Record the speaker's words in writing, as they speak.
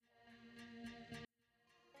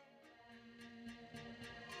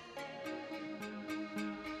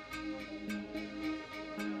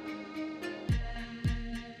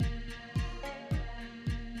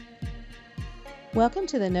Welcome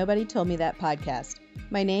to the Nobody Told Me That podcast.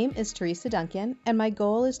 My name is Teresa Duncan, and my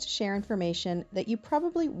goal is to share information that you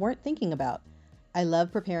probably weren't thinking about. I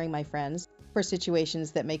love preparing my friends for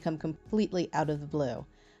situations that may come completely out of the blue.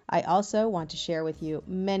 I also want to share with you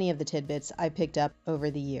many of the tidbits I picked up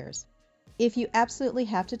over the years. If you absolutely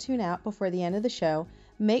have to tune out before the end of the show,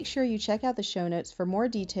 make sure you check out the show notes for more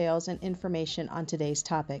details and information on today's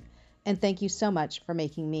topic. And thank you so much for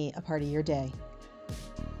making me a part of your day.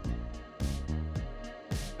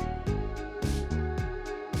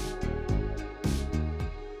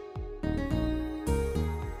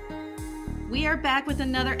 We are back with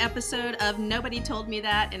another episode of Nobody Told Me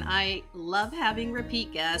That, and I love having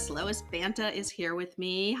repeat guests. Lois Banta is here with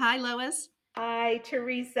me. Hi, Lois. Hi,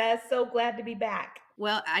 Teresa. So glad to be back.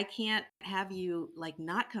 Well, I can't have you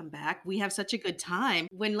not come back. We have such a good time.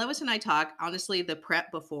 When Lois and I talk, honestly, the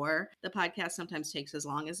prep before the podcast sometimes takes as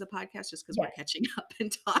long as the podcast just because we're Yes. catching up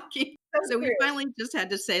and talking. So we true. finally just had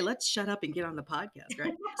to say, let's shut up and get on the podcast,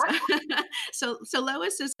 right? So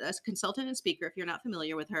Lois is a consultant and speaker. If you're not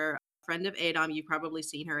familiar with her, friend of ADOM, you've probably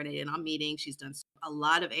seen her at ADOM meetings. She's done a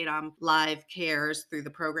lot of ADOM live cares through the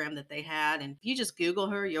program that they had. And if you just Google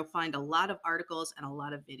her, you'll find a lot of articles and a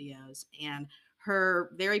lot of videos. And her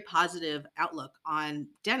very positive outlook on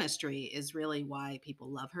dentistry is really why people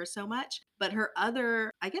love her so much. But her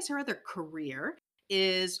other career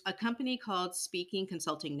is a company called Speaking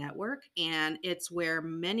Consulting Network. And it's where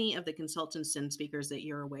many of the consultants and speakers that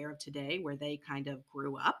you're aware of today, where they kind of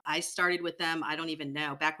grew up. I started with them, I don't even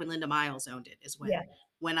know, back when Linda Miles owned it is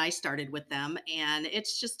when I started with them. And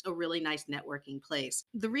it's just a really nice networking place.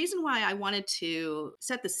 The reason why I wanted to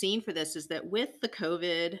set the scene for this is that with the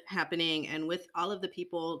COVID happening and with all of the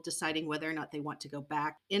people deciding whether or not they want to go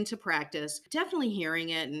back into practice, definitely hearing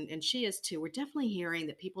it, and she is too, we're definitely hearing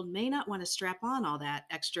that people may not want to strap on all that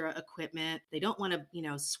extra equipment. They don't want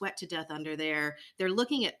to, sweat to death under there. They're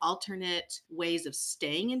looking at alternate ways of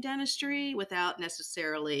staying in dentistry without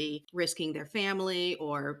necessarily risking their family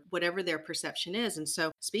or whatever their perception is. And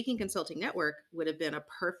so Speaking Consulting Network would have been a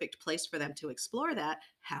perfect place for them to explore that.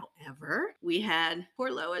 However, we had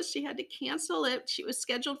poor Lois, she had to cancel it. She was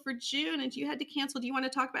scheduled for June and you had to cancel. Do you want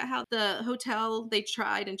to talk about how the hotel they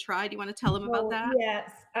tried? Do you want to tell them about that?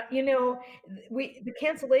 Yes. The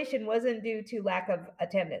cancellation wasn't due to lack of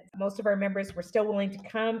attendance. Most of our members were still willing to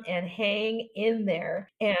come and hang in there.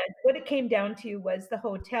 And what it came down to was the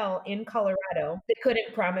hotel in Colorado. They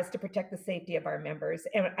couldn't promise to protect the safety of our members.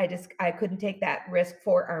 And I couldn't take that risk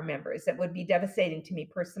for our members. It would be devastating to me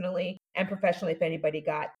personally and professionally if anybody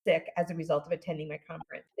got sick as a result of attending my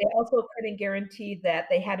conference. They also couldn't guarantee that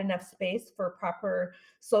they had enough space for proper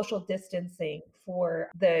social distancing for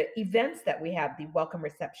the events that we have, the welcome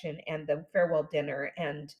reception and the farewell dinner,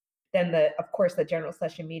 and then of course the general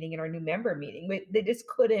session meeting and our new member meeting.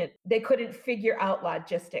 They couldn't figure out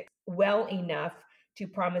logistics well enough to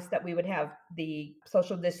promise that we would have the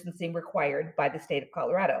social distancing required by the state of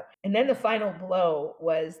Colorado. And then the final blow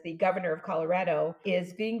was the governor of Colorado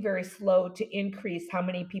is being very slow to increase how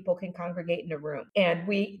many people can congregate in a room. And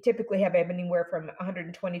we typically have anywhere from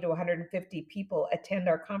 120 to 150 people attend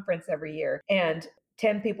our conference every year. And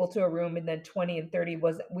 10 people to a room and then 20 and 30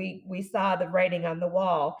 we saw the writing on the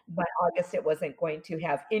wall. By August, it wasn't going to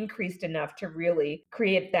have increased enough to really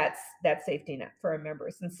create that safety net for our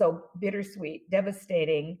members. And so bittersweet,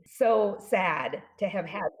 devastating, so sad to have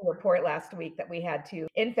had to report last week that we had to,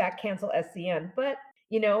 in fact, cancel SCN. But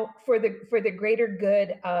for the greater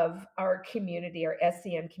good of our community, our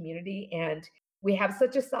SCN community, and we have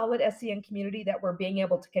such a solid SCN community that we're being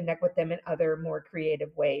able to connect with them in other more creative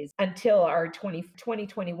ways until our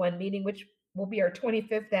 2021 meeting, which will be our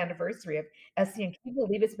 25th anniversary of SCN. Can you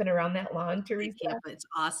believe it's been around that long, Teresa? It's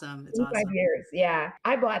awesome. It's 25 awesome. years. Yeah.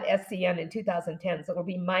 I bought SCN in 2010. So it'll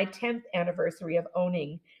be my 10th anniversary of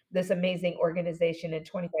owning this amazing organization in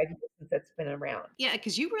 25 years since it's been around. Yeah,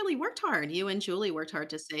 because you really worked hard. You and Julie worked hard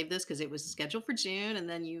to save this because it was scheduled for June, and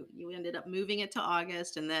then you ended up moving it to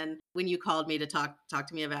August. And then when you called me to talk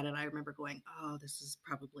to me about it, I remember going, "Oh, this is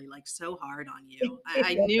probably so hard on you."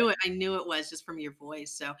 I knew it. I knew it was just from your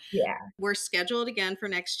voice. So Yeah. we're scheduled again for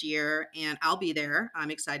next year, and I'll be there.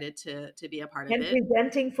 I'm excited to be a part of And it.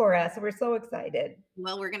 presenting for us. We're so excited.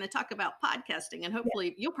 Well, we're going to talk about podcasting, and Yeah.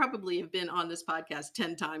 hopefully you'll probably have been on this podcast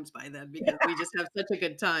 10 times by then because we just have such a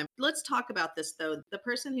good time. Let's talk about this though. The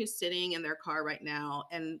person who's sitting in their car right now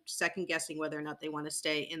and second guessing whether or not they want to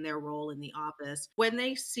stay in their role in the office, when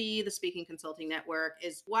they see the Speaking Consulting Network,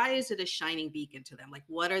 why is it a shining beacon to them? Like,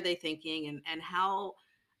 what are they thinking, and how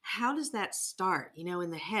does that start, in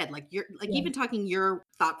the head? You're Yeah. even talking your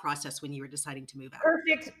thought process when you were deciding to move out.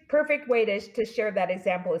 Perfect way to share that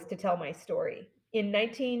example is to tell my story. In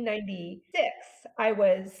 1996, I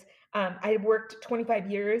had worked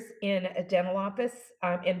 25 years in a dental office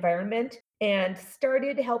environment and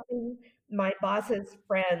started helping my boss's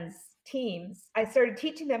friends' teams. I started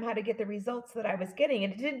teaching them how to get the results that I was getting.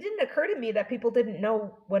 And it didn't occur to me that people didn't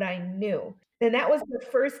know what I knew. And that was the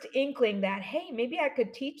first inkling that, hey, maybe I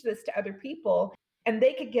could teach this to other people and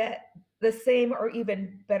they could get the same or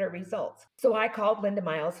even better results. So I called Linda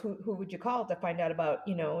Miles, who would you call to find out about,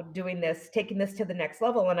 doing this, taking this to the next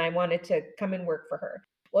level. And I wanted to come and work for her.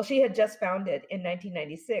 Well, she had just founded in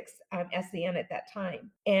 1996 SCN at that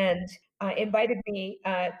time and invited me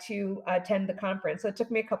to attend the conference. So it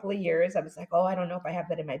took me a couple of years. I was like, oh, I don't know if I have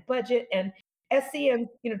that in my budget. And SCN,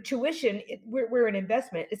 tuition, we're an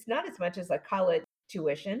investment. It's not as much as a college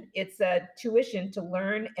tuition. It's a tuition to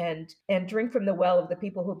learn and drink from the well of the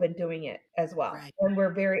people who've been doing it as well. Right. And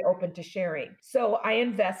we're very open to sharing. So I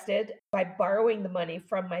invested by borrowing the money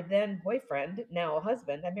from my then boyfriend, now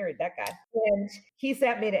husband. I married that guy. And he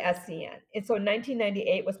sent me to SCN. And so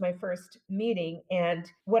 1998 was my first meeting. And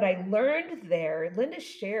what I learned there, Linda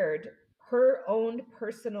shared her own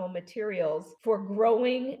personal materials for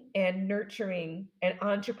growing and nurturing an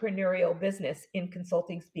entrepreneurial business in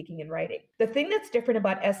consulting, speaking, and writing. The thing that's different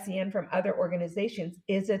about SCN from other organizations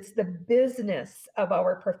is it's the business of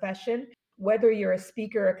our profession. Whether you're a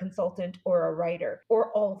speaker, a consultant, or a writer,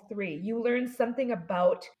 or all three, you learn something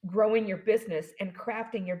about growing your business and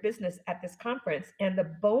crafting your business at this conference. And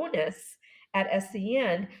the bonus at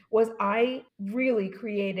SCN was I really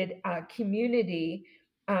created a community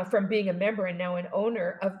from being a member and now an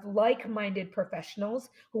owner of like-minded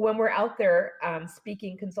professionals who, when we're out there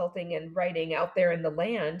speaking, consulting, and writing out there in the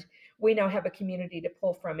land, we now have a community to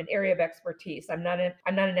pull from, an area of expertise. I'm not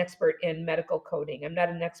an expert in medical coding. I'm not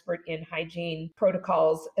an expert in hygiene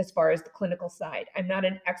protocols as far as the clinical side. I'm not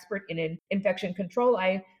an expert in infection control.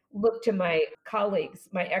 I look to my colleagues,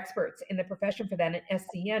 my experts in the profession for that. And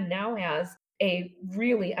SCN now has a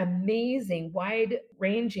really amazing, wide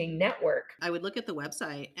ranging network. I would look at the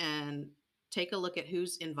website and take a look at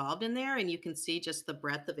who's involved in there, and you can see just the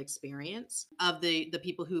breadth of experience of the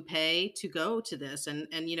people who pay to go to this. And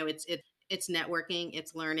it's networking,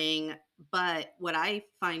 it's learning. But what I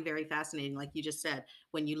find very fascinating, like you just said,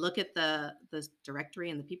 when you look at the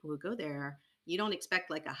directory and the people who go there, you don't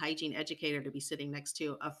expect like a hygiene educator to be sitting next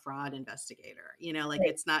to a fraud investigator. Like Right.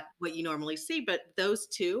 it's not what you normally see, but those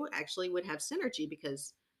two actually would have synergy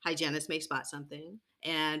because hygienists may spot something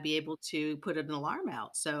and be able to put an alarm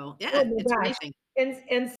out. So Oh yeah, it's my gosh. amazing.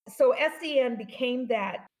 And so SCN became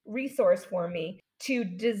that resource for me to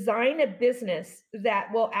design a business that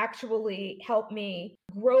will actually help me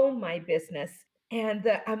grow my business. And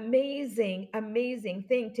the amazing, amazing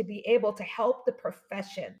thing to be able to help the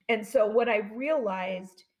profession. And so what I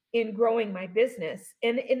realized in growing my business,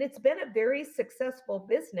 and it's been a very successful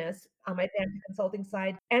business on my data consulting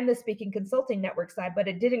side and the speaking consulting network side, but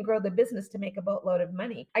it didn't grow the business to make a boatload of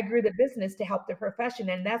money. I grew the business to help the profession.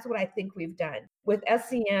 And that's what I think we've done with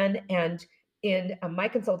SCN and in my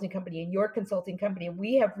consulting company, in your consulting company.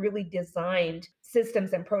 We have really designed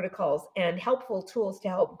systems and protocols and helpful tools to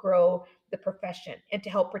help grow the profession and to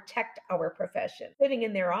help protect our profession. Sitting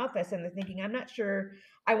in their office and they're thinking, I'm not sure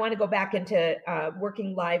I want to go back into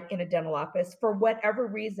working live in a dental office for whatever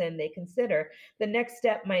reason they consider. The next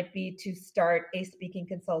step might be to start a speaking,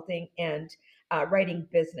 consulting, and writing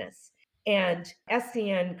business. And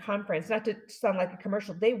SCN conference, not to sound like a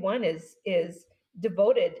commercial, day one is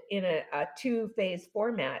devoted in a two-phase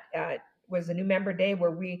format. Was a new member day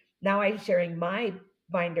where I'm sharing my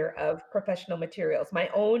binder of professional materials, my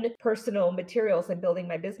own personal materials, and building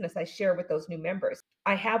my business. I share with those new members.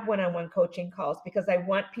 I have one-on-one coaching calls because I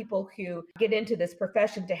want people who get into this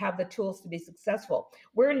profession to have the tools to be successful.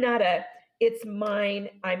 We're not a it's mine,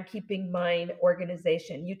 I'm keeping mine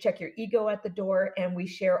organization. You check your ego at the door and we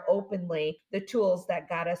share openly the tools that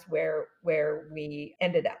got us where we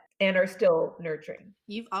ended up and are still nurturing.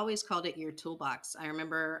 You've always called it your toolbox. I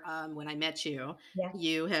remember when I met you, Yeah.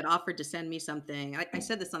 you had offered to send me something. I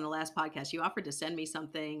said this on the last podcast. You offered to send me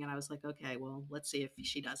something, and I was like, okay, well, let's see if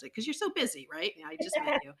she does it because you're so busy, right? I just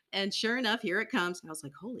met you. And sure enough, here it comes. And I was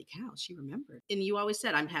like, holy cow, she remembered. And you always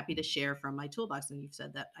said, I'm happy to share from my toolbox. And you've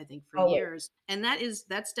said that, I think, for Always. years. And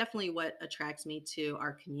that's definitely what attracts me to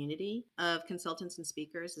our community of consultants and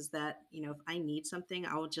speakers is that, if I need something,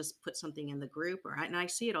 I'll just put something in the group and I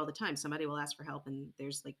see it all the time. Somebody will ask for help and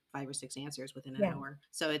there's like 5 or 6 answers within an Yeah. hour.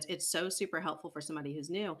 So it's so super helpful for somebody who's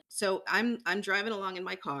new. So I'm driving along in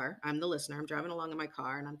my car. I'm the listener. I'm driving along in my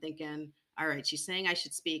car and I'm thinking, all right, she's saying I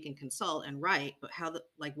should speak and consult and write, but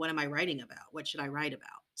what am I writing about? What should I write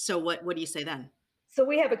about? So what do you say then? So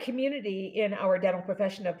we have a community in our dental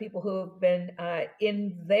profession of people who have been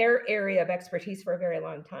in their area of expertise for a very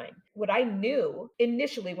long time. What I knew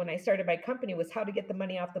initially when I started my company was how to get the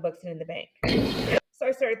money off the books and in the bank. So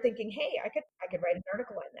I started thinking, hey, I could write an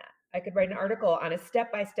article on that. I could write an article on a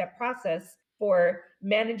step-by-step process for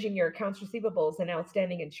managing your accounts receivables and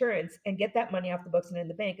outstanding insurance and get that money off the books and in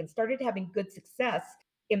the bank, and started having good success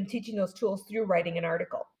in teaching those tools through writing an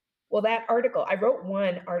article. Well, that article, I wrote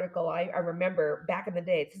one article, I remember back in the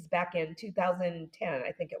day, this is back in 2010,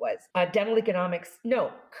 I think it was. Dental Economics,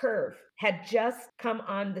 no, Curve had just come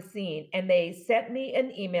on the scene, and they sent me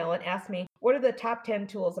an email and asked me, what are the top 10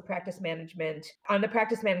 tools of practice management on the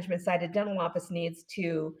practice management side a dental office needs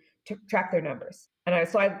to track their numbers? And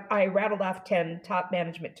I rattled off 10 top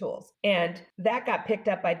management tools. And that got picked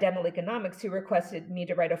up by Dental Economics, who requested me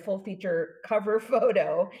to write a full feature cover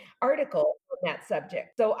photo article on that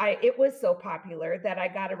subject. So it was so popular that I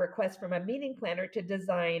got a request from a meeting planner to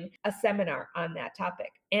design a seminar on that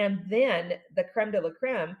topic. And then the creme de la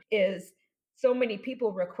creme is so many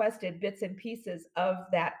people requested bits and pieces of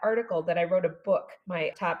that article that I wrote a book,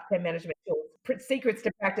 my top 10 management tools, secrets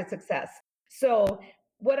to practice success. So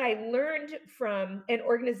what I learned from an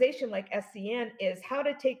organization like SCN is how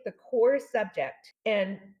to take the core subject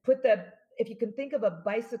and if you can think of a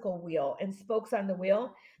bicycle wheel and spokes on the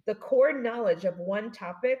wheel, the core knowledge of one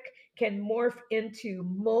topic can morph into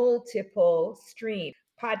multiple streams.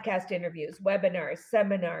 Podcast interviews, webinars,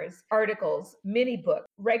 seminars, articles, mini books,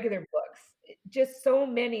 regular books, just so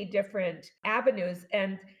many different avenues.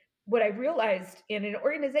 And what I realized in an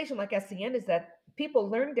organization like SCN is that people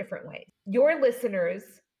learn different ways. Your listeners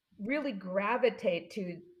really gravitate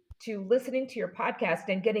to listening to your podcast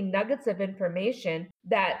and getting nuggets of information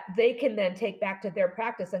that they can then take back to their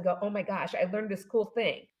practice and go, oh my gosh, I learned this cool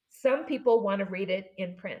thing. Some people want to read it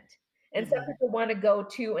in print. And some people want to go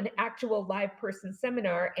to an actual live person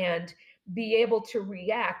seminar and be able to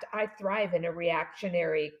react. I thrive in a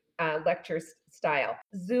reactionary lecture style.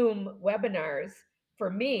 Zoom webinars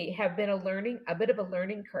for me have been a bit of a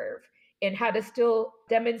learning curve in how to still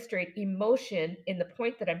demonstrate emotion in the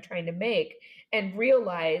point that I'm trying to make and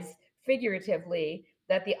realize figuratively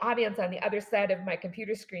that the audience on the other side of my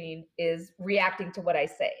computer screen is reacting to what I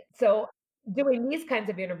say. So doing these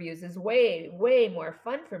kinds of interviews is way, way more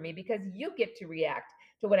fun for me because you get to react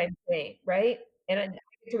to what I'm saying, right? And I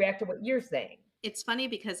get to react to what you're saying. It's funny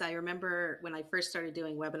because I remember when I first started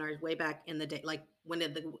doing webinars way back in the day, like when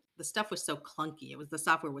the stuff was so clunky. The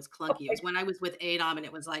software was clunky. It was when I was with ADOM and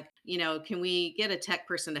it was like, can we get a tech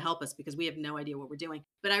person to help us because we have no idea what we're doing.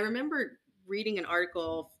 But I remember reading an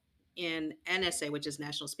article in NSA, which is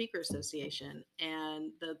National Speaker Association.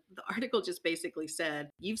 And the article just basically said,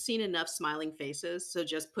 you've seen enough smiling faces, so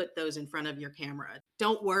just put those in front of your camera.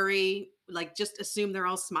 Don't worry, like just assume they're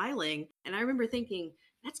all smiling. And I remember thinking,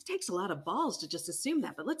 that takes a lot of balls to just assume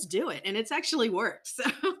that, but let's do it. And it's actually worked.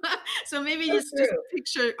 So maybe just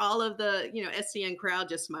picture all of the, SCN crowd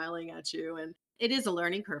just smiling at you. And it is a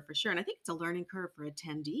learning curve for sure. And I think it's a learning curve for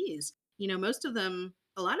attendees. Most of them,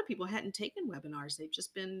 a lot of people hadn't taken webinars. They've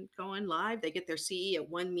just been going live. They get their CE at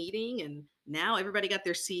one meeting, and now everybody got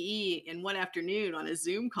their CE in one afternoon on a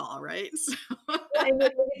Zoom call, right? So. And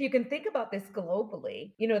if you can think about this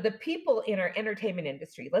globally, the people in our entertainment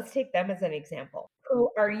industry, let's take them as an example, who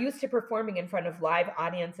are used to performing in front of live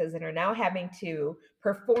audiences and are now having to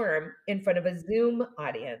perform in front of a Zoom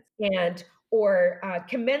audience, or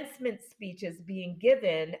commencement speeches being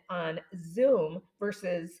given on Zoom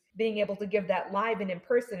versus being able to give that live and in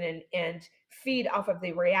person and feed off of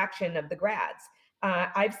the reaction of the grads.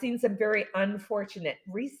 I've seen some very unfortunate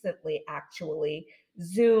recently, actually,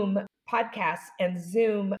 Zoom podcasts and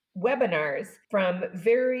Zoom webinars from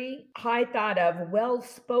very high thought of,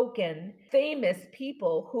 well-spoken, famous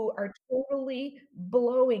people who are totally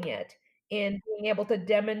blowing it in being able to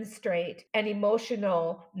demonstrate an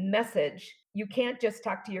emotional message. You can't just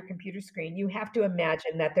talk to your computer screen. You have to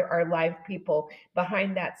imagine that there are live people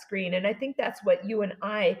behind that screen. And I think that's what you and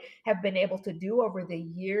I have been able to do over the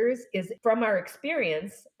years, is from our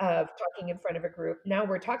experience of talking in front of a group. Now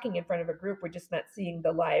we're talking in front of a group. We're just not seeing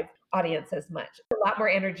the live audience as much. A lot more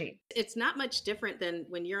energy. It's not much different than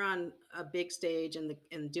when you're on a big stage and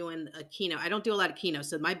doing a keynote. I don't do a lot of keynotes,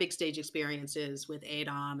 so my big stage experience is with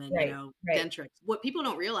ADOM and Dentrix. What people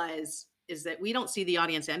don't realize is that we don't see the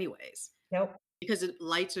audience anyways. Nope. Because the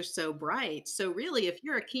lights are so bright. So really, if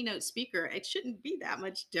you're a keynote speaker, it shouldn't be that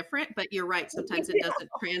much different. But you're right, sometimes it doesn't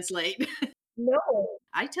translate. No.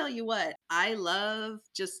 I tell you what, I love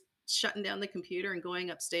just shutting down the computer and going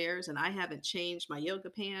upstairs, and I haven't changed my yoga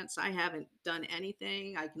pants. I haven't done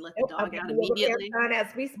anything. I can let the Nope, I'm dog out getting yoga pants immediately. on as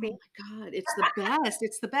we Oh speak. my God, it's the best.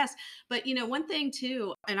 It's the best. But one thing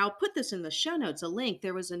too, and I'll put this in the show notes, a link.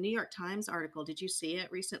 There was a New York Times article. Did you see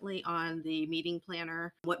it recently on the meeting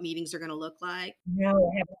planner, what meetings are going to look like? No,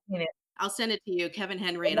 I haven't seen it. I'll send it to you. Kevin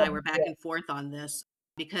Henry I'd and I love to were see back it. and forth on this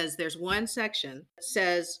because there's one section that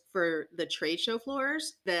says for the trade show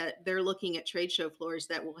floors that they're looking at trade show floors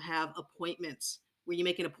that will have appointments where you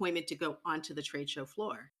make an appointment to go onto the trade show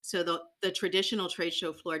floor. So the traditional trade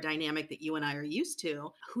show floor dynamic that you and I are used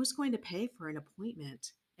to, who's going to pay for an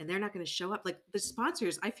appointment? And they're not going to show up. Like the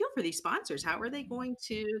sponsors, I feel for these sponsors. How are they going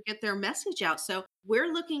to get their message out? So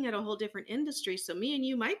we're looking at a whole different industry. So me and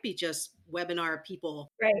you might be just webinar people.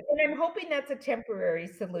 Right. And I'm hoping that's a temporary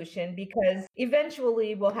solution because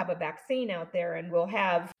eventually we'll have a vaccine out there and we'll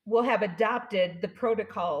have adopted the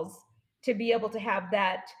protocols to be able to have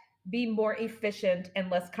that be more efficient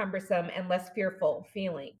and less cumbersome and less fearful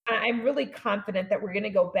feeling. I'm really confident that we're going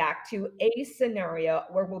to go back to a scenario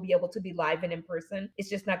where we'll be able to be live and in person. It's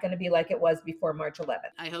just not going to be like it was before March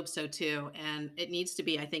 11th. I hope so too. And it needs to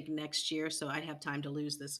be, I think, next year. So I have time to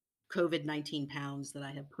lose this COVID 19 pounds that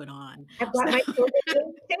I have put on. I've got So, my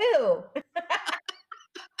children too.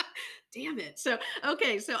 damn it. So,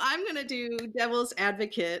 okay. So I'm going to do devil's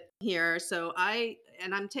advocate here.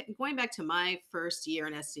 I'm going back to my first year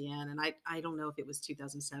in SCN. And I don't know if it was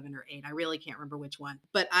 2007 or 8. I really can't remember which one.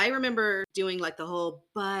 But I remember doing like the whole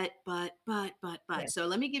but. Yeah. So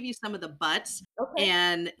let me give you some of the buts Okay.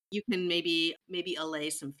 and you can maybe allay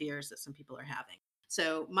some fears that some people are having.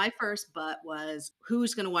 So my first but was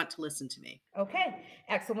who's going to want to listen to me? Okay,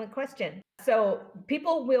 excellent question. So,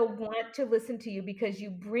 people will want to listen to you because you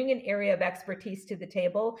bring an area of expertise to the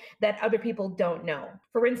table that other people don't know.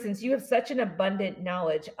 For instance, you have such an abundant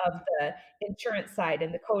knowledge of the insurance side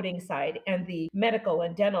and the coding side and the medical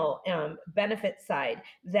and dental benefit side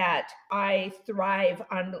that I thrive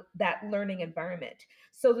on that learning environment.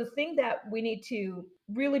 So, the thing that we need to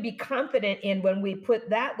really be confident in when we put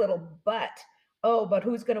that little but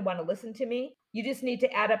who's going to want to listen to me? You just need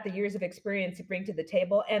to add up the years of experience you bring to the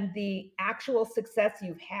table and the actual success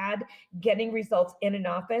you've had getting results in an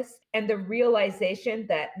office and the realization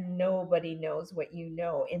that nobody knows what you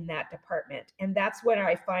know in that department. And that's when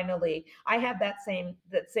I have that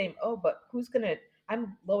same, oh, but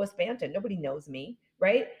I'm Lois Banton. Nobody knows me,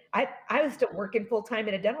 right? I was still working full time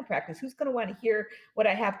in a dental practice. Who's going to want to hear what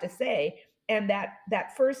I have to say? And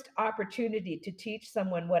that first opportunity to teach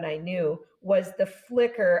someone what I knew was the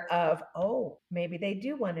flicker of, oh, maybe they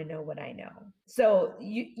do want to know what I know. So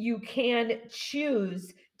you can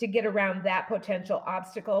choose to get around that potential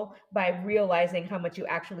obstacle by realizing how much you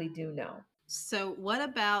actually do know. So, what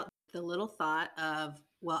about the little thought of,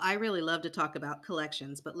 well, I really love to talk about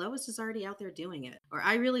collections, but Lois is already out there doing it. Or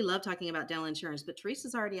I really love talking about dental insurance, but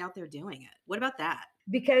Teresa's already out there doing it. What about that?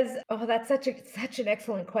 Because that's such an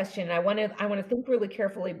excellent question. I want to think really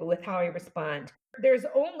carefully with how I respond. There's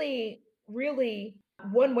only really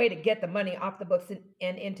one way to get the money off the books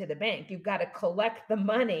and into the bank. You've got to collect the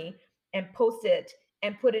money and post it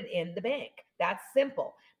and put it in the bank. That's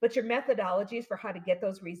simple. But your methodologies for how to get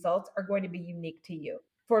those results are going to be unique to you.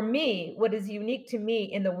 For me, what is unique to me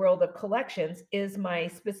in the world of collections is my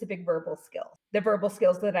specific verbal skills, the verbal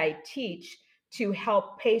skills that I teach to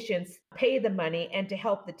help patients pay the money and to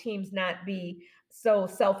help the teams not be so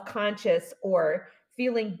self-conscious or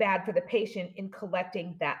feeling bad for the patient in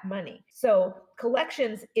collecting that money. So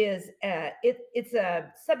collections it's a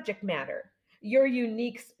subject matter. Your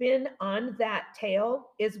unique spin on that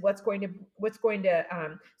tale is what's going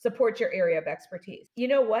to support your area of expertise. You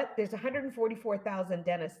know what? There's 144,000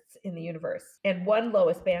 dentists in the universe, and one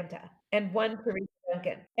Lois Banta, and one Teresa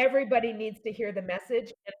Duncan. Everybody needs to hear the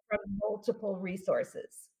message and from multiple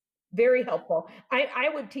resources. Very helpful. I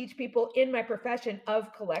would teach people in my profession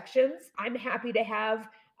of collections. I'm happy to have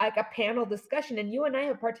like a panel discussion, and you and I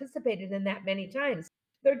have participated in that many times.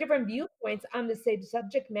 There are different viewpoints on the same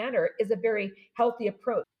subject matter is a very healthy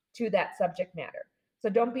approach to that subject matter. So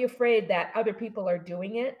don't be afraid that other people are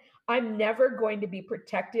doing it. I'm never going to be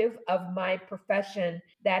protective of my profession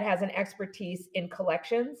that has an expertise in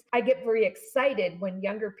collections. I get very excited when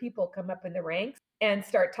younger people come up in the ranks and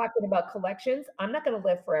start talking about collections. I'm not going to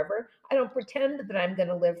live forever. I don't pretend that I'm going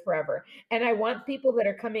to live forever. And I want people that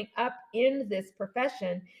are coming up in this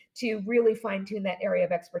profession to really fine tune that area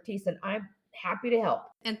of expertise. And I'm happy to help.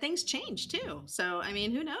 And things change too. So, I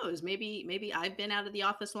mean, who knows? Maybe I've been out of the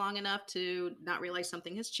office long enough to not realize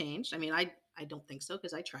something has changed. I mean, I don't think so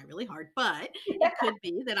because I try really hard, but it could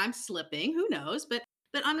be that I'm slipping. Who knows? But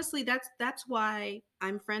But honestly, that's why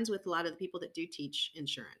I'm friends with a lot of the people that do teach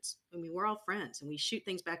insurance. I mean, we're all friends and we shoot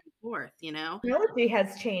things back and forth, you know? Technology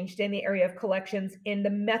has changed in the area of collections in the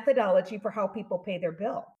methodology for how people pay their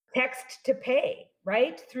bill. Text to pay,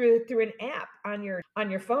 right? Through an app on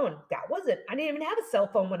your phone. That wasn't I didn't even have a cell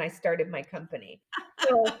phone when I started my company.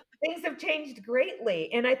 So things have changed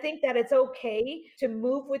greatly. And I think that it's okay to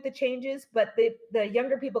move with the changes, but the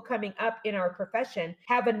younger people coming up in our profession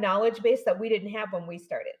have a knowledge base that we didn't have when we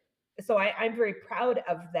started. So I'm very proud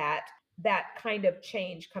of that kind of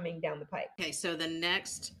change coming down the pipe. Okay, so the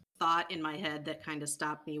next thought in my head that kind of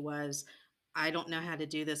stopped me was, I don't know how to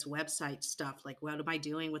do this website stuff. Like, what am I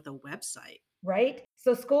doing with a website? Right?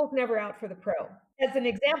 So school's never out for the pro. As an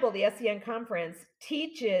example, the SEN conference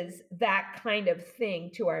teaches that kind of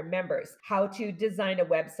thing to our members, how to design a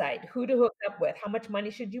website, who to hook up with, how much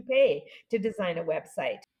money should you pay to design a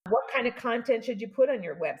website, what kind of content should you put on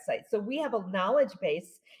your website. So we have a knowledge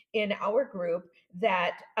base in our group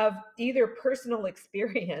that of either personal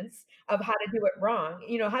experience of how to do it wrong.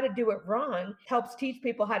 How to do it wrong helps teach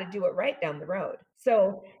people how to do it right down the road.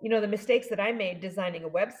 So, the mistakes that I made designing a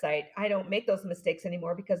website, I don't make those mistakes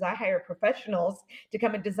anymore because I hire professionals to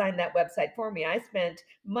come and design that website for me. I spent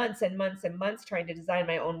months and months and months trying to design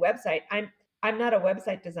my own website. I'm not a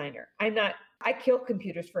website designer. I kill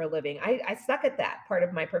computers for a living. I suck at that part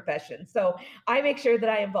of my profession. So I make sure that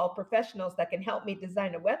I involve professionals that can help me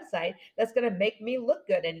design a website that's going to make me look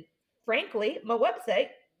good. And frankly, my website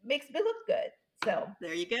makes me look good. So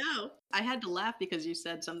There you go. I had to laugh because you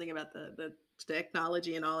said something about the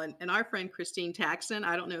technology and all. And our friend Christine Taxon,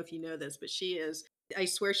 I don't know if you know this, but I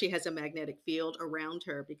swear she has a magnetic field around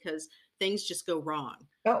her because things just go wrong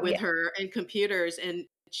oh with yeah. her and computers. And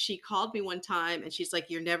she called me one time and she's like,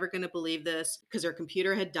 "You're never going to believe this," because her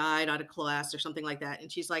computer had died out of class or something like that.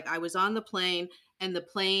 And she's like, "I was on the plane and the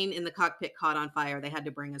plane in the cockpit caught on fire. They had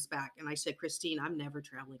to bring us back." And I said, "Christine, I'm never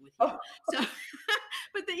traveling with you." Oh, So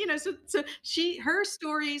but so her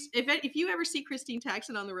stories, if you ever see Christine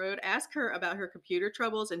Taxon on the road, ask her about her computer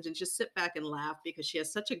troubles and then just sit back and laugh because she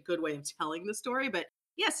has such a good way of telling the story. But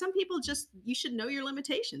yeah, some people just, you should know your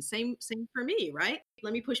limitations. Same for me, right?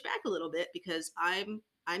 Let me push back a little bit because I'm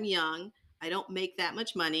young. I don't make that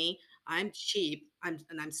much money. I'm cheap.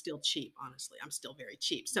 I'm still cheap, honestly. I'm still very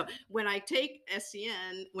cheap. So when I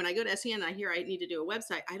go to SEN, I hear I need to do a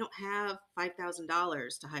website. I don't have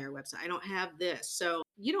 $5,000 to hire a website. I don't have this. So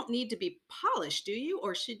you don't need to be polished, do you?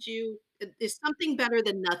 Or should you? Is something better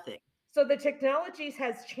than nothing? so the technologies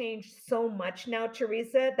has changed so much now,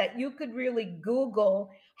 Teresa, that you could really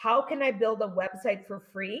Google how can I build a website for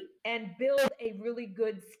free and build a really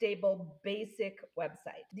good, stable, basic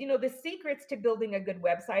website. The secrets to building a good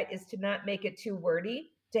website is to not make it too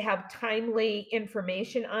wordy, to have timely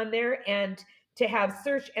information on there, and to have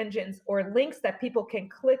search engines or links that people can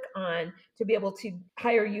click on to be able to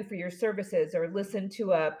hire you for your services or listen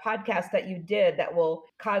to a podcast that you did that will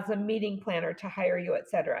cause a meeting planner to hire you,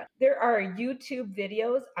 etc. There are YouTube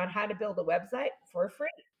videos on how to build a website for free.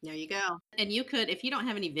 There you go. And you could, if you don't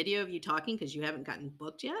have any video of you talking because you haven't gotten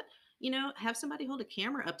booked yet, have somebody hold a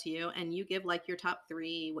camera up to you and you give like your top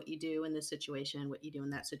three, what you do in this situation, what you do in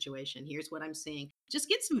that situation. Here's what I'm seeing. Just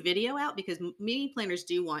get some video out because meeting planners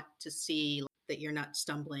do want to see that you're not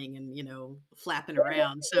stumbling and, flapping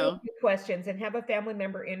around. So Questions and have a family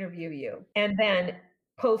member interview you and then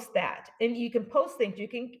post that. And you can post things.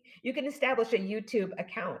 You can establish a YouTube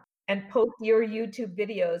account and post your YouTube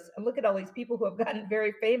videos and look at all these people who have gotten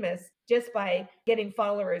very famous just by getting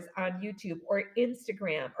followers on YouTube or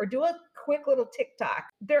Instagram or do a quick little TikTok.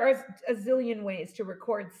 There are a zillion ways to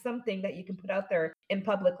record something that you can put out there in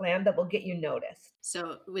public land that will get you noticed.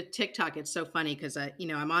 So with TikTok, it's so funny because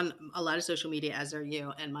I'm on a lot of social media, as are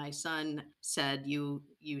you. And my son said, "You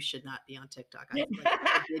should not be on TikTok. I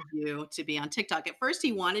forbid you to be on TikTok." At first,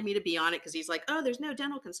 he wanted me to be on it because he's like, "Oh, there's no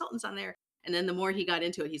dental consultants on there." And then the more he got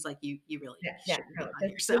into it, he's like, "You really Yeah, yeah, shouldn't be no, on just,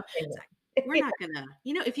 here." So just say it's no. like, we're not gonna,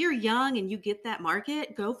 if you're young and you get that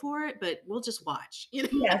market, go for it. But we'll just watch. Yes,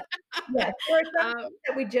 yes. There are some Um, things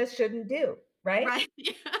that we just shouldn't do, right? Right.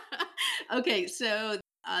 Okay. So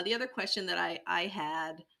the other question that I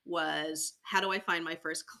had was, how do I find my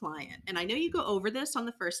first client? And I know you go over this on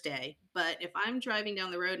the first day, but if I'm driving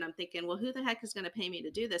down the road and I'm thinking, well, who the heck is going to pay me to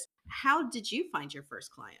do this? How did you find your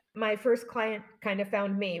first client? My first client kind of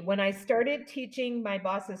found me when I started teaching my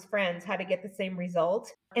boss's friends how to get the same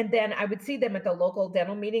result. And then I would see them at the local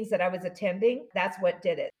dental meetings that I was attending. That's what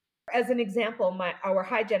did it. As an example, our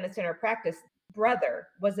hygienist in our practice brother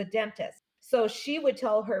was a dentist. So she would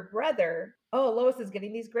tell her brother, "Oh, Lois is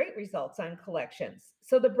getting these great results on collections."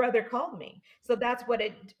 So the brother called me. So that's what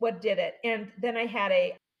did it. And then I had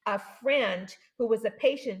a friend who was a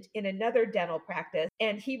patient in another dental practice,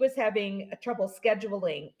 and he was having trouble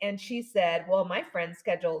scheduling. And she said, well, my friend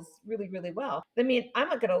schedules really, really well. I mean, I'm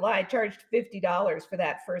not going to lie, I charged $50 for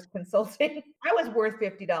that first consulting. I was worth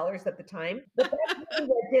 $50 at the time, but that's really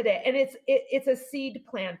what did it. And it's a seed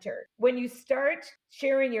planter. When you start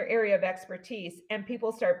sharing your area of expertise and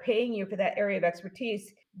people start paying you for that area of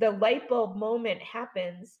expertise, the light bulb moment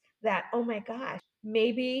happens that, oh my gosh,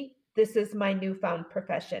 maybe this is my newfound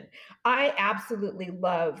profession. I absolutely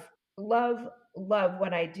love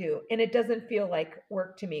what I do. And it doesn't feel like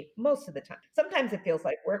work to me most of the time. Sometimes it feels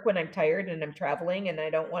like work when I'm tired and I'm traveling and I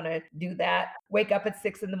don't want to do that, wake up at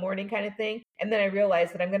 6 in the morning kind of thing. And then I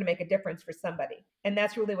realize that I'm going to make a difference for somebody. And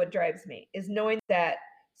that's really what drives me, is knowing that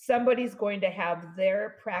somebody's going to have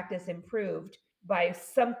their practice improved by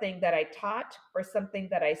something that I taught or something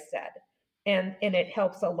that I said. And it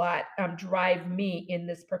helps a lot drive me in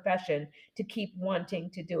this profession to keep wanting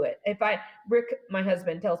to do it. Rick, my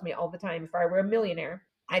husband, tells me all the time, if I were a millionaire,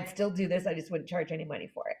 I'd still do this. I just wouldn't charge any money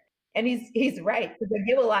for it. And he's right, because I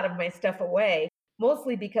give a lot of my stuff away,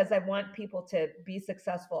 mostly because I want people to be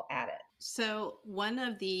successful at it. So, one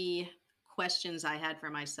of the questions I had for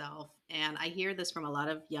myself, and I hear this from a lot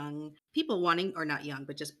of young people wanting, or not young,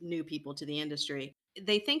 but just new people to the industry,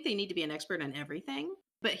 they think they need to be an expert on everything.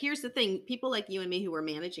 But here's the thing, people like you and me who were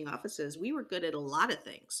managing offices, we were good at a lot of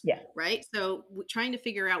things, Yeah. right? So, trying to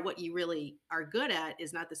figure out what you really are good at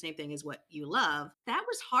is not the same thing as what you love. That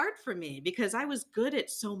was hard for me because I was good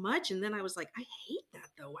at so much. And then I was like, I hate that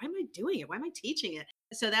though. Why am I doing it? Why am I teaching it?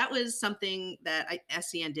 So that was something that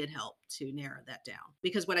SCN did help to narrow that down.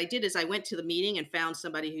 Because what I did is I went to the meeting and found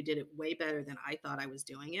somebody who did it way better than I thought I was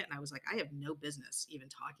doing it. And I was like, I have no business even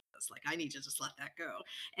talking this. Like, I need to just let that go.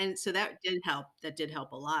 And so that did help. That did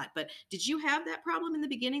help a lot. But did you have that problem in the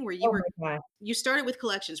beginning where Oh my God. you started with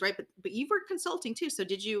collections, right? But you were consulting too. So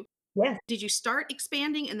Yes. did you start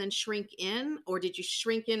expanding and then shrink in, or did you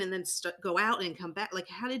shrink in and then go out and come back? Like,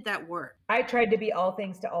 how did that work? I tried to be all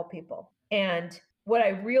things to all people. And what I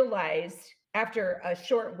realized after a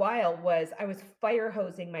short while was I was fire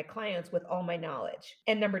hosing my clients with all my knowledge.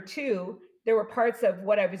 And number two, there were parts of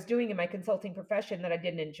what I was doing in my consulting profession that I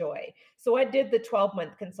didn't enjoy. So I did the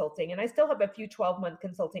 12-month consulting, and I still have a few 12-month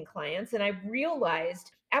consulting clients. And I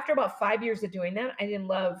realized after about 5 years of doing that, I didn't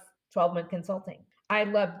love 12-month consulting. I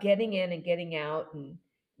loved getting in and getting out and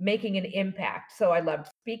making an impact. So I loved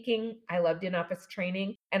speaking, I loved in-office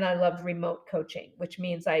training, and I loved remote coaching, which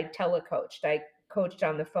means I telecoached. I coached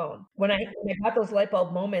on the phone. When I got those light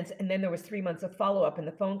bulb moments, and then there was 3 months of follow-up in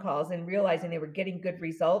the phone calls and realizing they were getting good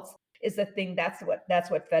results is the thing that's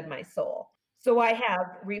what fed my soul. So I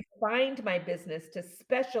have refined my business to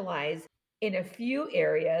specialize in a few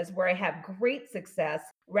areas where I have great success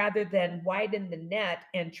rather than widen the net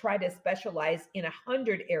and try to specialize in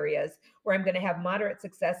 100 areas where I'm going to have moderate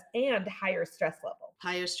success and higher stress level.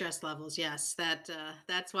 Higher stress levels, yes.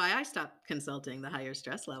 That's why I stopped consulting, the higher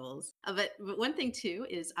stress levels. But one thing too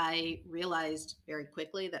is I realized very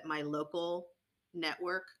quickly that my local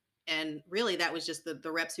network, and really that was just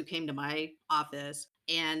the reps who came to my office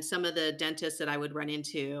and some of the dentists that I would run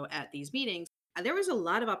into at these meetings, there was a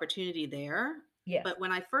lot of opportunity there. Yes. But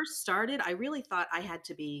when I first started, I really thought I had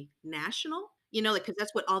to be national, like, because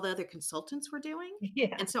that's what all the other consultants were doing.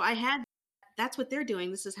 Yeah. And so that's what they're doing.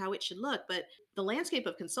 This is how it should look. But the landscape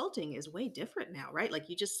of consulting is way different now, right? Like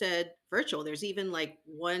you just said, virtual. There's even like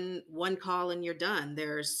one call and you're done.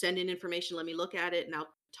 There's send in information, let me look at it and I'll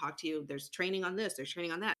talk to you. There's training on this, there's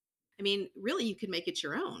training on that. I mean, really, you could make it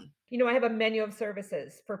your own. I have a menu of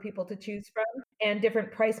services for people to choose from and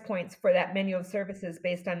different price points for that menu of services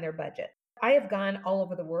based on their budget. I have gone all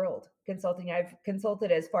over the world consulting. I've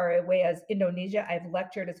consulted as far away as Indonesia. I've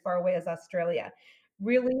lectured as far away as Australia.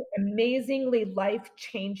 Really amazingly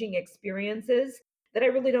life-changing experiences that I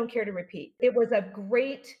really don't care to repeat. It was a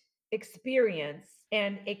great experience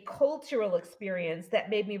and a cultural experience that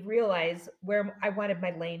made me realize where I wanted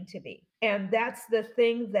my lane to be. And that's the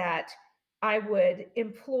thing that I would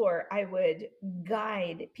implore, I would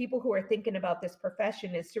guide people who are thinking about this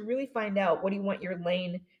profession is to really find out, what do you want your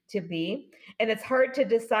lane to be? And it's hard to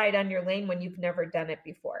decide on your lane when you've never done it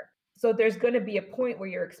before. So there's going to be a point where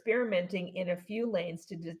you're experimenting in a few lanes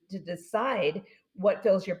to decide what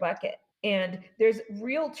fills your bucket. And there's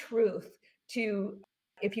real truth to,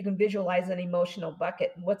 if you can visualize an emotional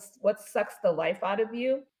bucket, what sucks the life out of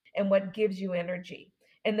you and what gives you energy.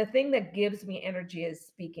 And the thing that gives me energy is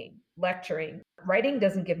speaking, lecturing. Writing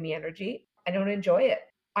doesn't give me energy. I don't enjoy it.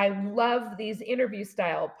 I love these interview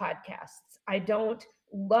style podcasts. I don't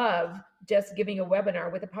love just giving a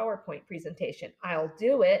webinar with a PowerPoint presentation. I'll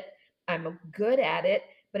do it. I'm good at it,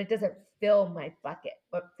 but it doesn't fill my bucket.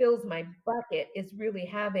 What fills my bucket is really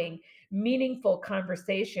having meaningful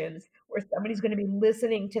conversations where somebody's going to be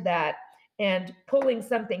listening to that and pulling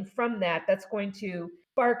something from that that's going to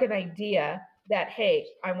spark an idea that, hey,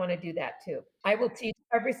 I want to do that too. I will teach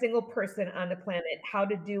every single person on the planet how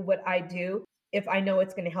to do what I do if I know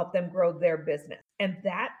it's going to help them grow their business. And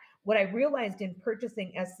that, what I realized in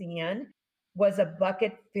purchasing SCN was a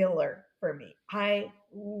bucket filler for me. I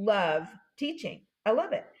love teaching. I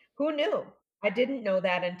love it. Who knew? I didn't know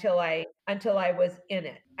that until I was in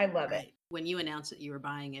it. I love it. Right. When you announced that you were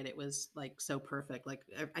buying it, it was like so perfect. Like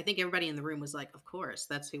I think everybody in the room was like, of course,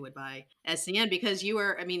 that's who would buy SCN because you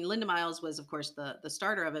were, I mean, Linda Miles was of course the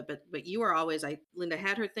starter of it, but you were always Linda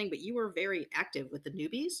had her thing, but you were very active with the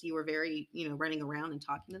newbies. You were very, running around and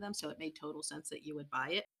talking to them. So it made total sense that you would buy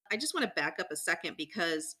it. I just want to back up a second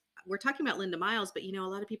because we're talking about Linda Miles, but a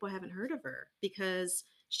lot of people haven't heard of her because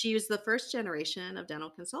she was the first generation of dental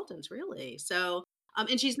consultants, really. So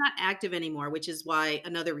and she's not active anymore, which is why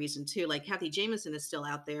another reason too. Like Kathy Jameson is still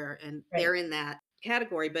out there, and Right. they're in that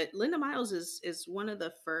category. But Linda Miles is one of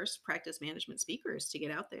the first practice management speakers to get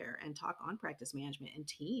out there and talk on practice management and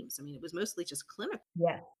teams. I mean, it was mostly just clinical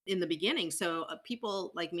Yes. in the beginning. So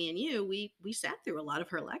people like me and you, we sat through a lot of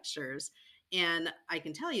her lectures. And I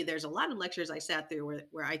can tell you, there's a lot of lectures I sat through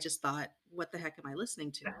where I just thought, what the heck am I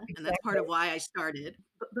listening to? And that's part Exactly. of why I started.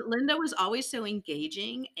 But Linda was always so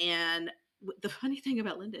engaging. And the funny thing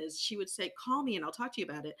about Linda is she would say, call me and I'll talk to you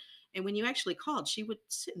about it. And when you actually called, she would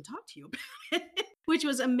sit and talk to you about it, which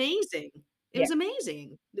was amazing. It Yeah. was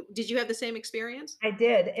amazing. Did you have the same experience? I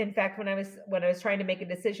did. In fact, when I was trying to make a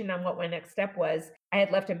decision on what my next step was, I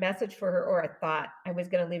had left a message for her, or I thought I was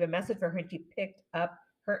going to leave a message for her, and she picked up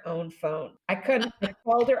her own phone. I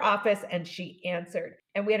called her office and she answered.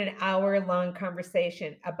 And we had an hour-long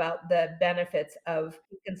conversation about the benefits of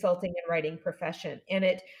the consulting and writing profession. And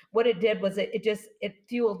what it did was it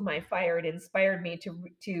fueled my fire. It inspired me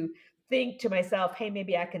to think to myself, hey,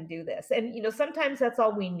 maybe I can do this. And sometimes that's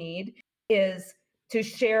all we need is to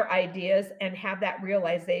share ideas and have that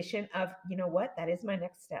realization of, what, that is my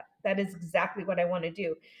next step. That is exactly what I want to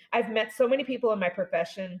do. I've met so many people in my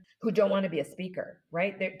profession who don't want to be a speaker,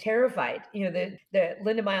 right? They're terrified. The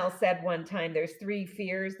Linda Miles said one time, there's three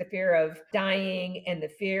fears: the fear of dying, and the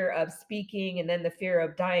fear of speaking, and then the fear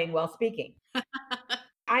of dying while speaking.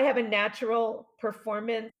 I have a natural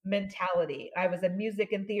performance mentality. I was a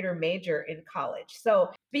music and theater major in college.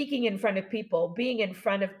 So speaking in front of people, being in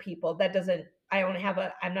front of people,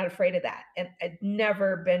 I'm not afraid of that. And I've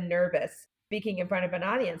never been nervous speaking in front of an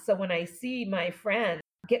audience. So when I see my friends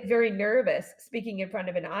get very nervous speaking in front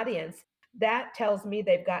of an audience, that tells me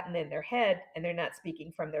they've gotten in their head and they're not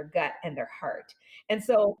speaking from their gut and their heart. And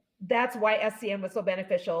so that's why SCN was so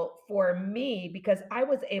beneficial for me, because I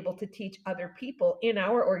was able to teach other people in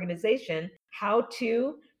our organization how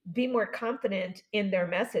to be more confident in their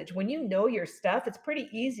message. When you know your stuff, it's pretty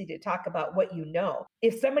easy to talk about what you know.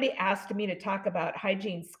 If somebody asked me to talk about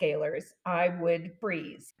hygiene scalers, I would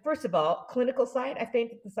freeze. First of all, clinical side, I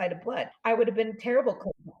faint at the sight of blood. I would have been a terrible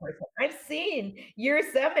clinical person. I've seen your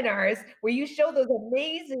seminars where you show those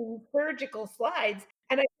amazing surgical slides,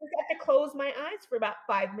 and I just have to close my eyes for about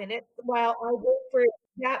 5 minutes while I wait for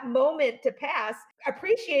that moment to pass,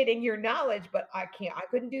 appreciating your knowledge. But I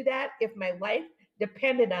couldn't do that if my life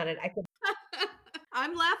depended on it. I could.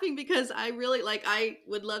 I'm laughing because I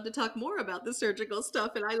would love to talk more about the surgical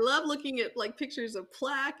stuff. And I love looking at like pictures of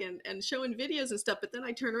plaque and showing videos and stuff. But then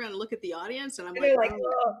I turn around and look at the audience and I'm And like, they're like,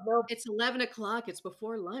 oh, oh, no. it's 11 o'clock. It's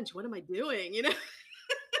before lunch. What am I doing? And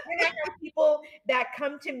I have people that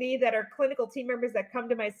come to me that are clinical team members that come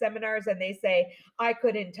to my seminars and they say, I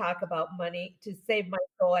couldn't talk about money to save my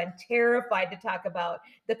soul. I'm terrified to talk about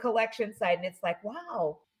the collection side. And it's like,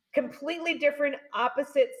 wow, completely different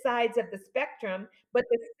opposite sides of the spectrum, but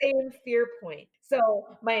the same fear point.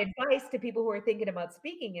 So my advice to people who are thinking about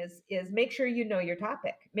speaking is make sure you know your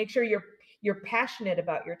topic. Make sure you're passionate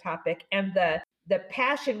about your topic, and the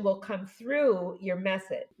passion will come through your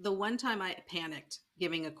message. The one time I panicked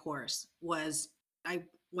giving a course was I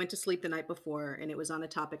went to sleep the night before and it was on a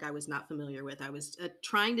topic I was not familiar with. I was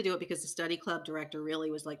trying to do it because the study club director really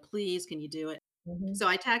was like, please, can you do it? Mhm. So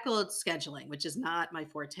I tackled scheduling, which is not my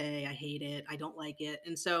forte. I hate it. I don't like it.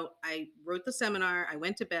 And so I wrote the seminar. I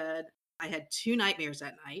went to bed. I had two nightmares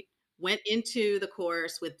that night. Went into the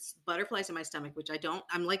course with butterflies in my stomach, which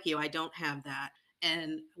I'm like you, I don't have that.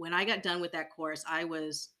 And when I got done with that course, I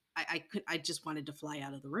just wanted to fly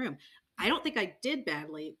out of the room. I don't think I did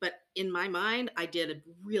badly, but in my mind, I did a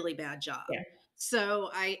really bad job. Yeah. So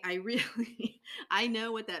I really I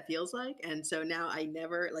know what that feels like, and so now I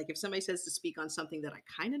never like, if somebody says to speak on something that I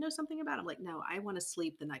kinda know something about, I'm like, "No, I wanna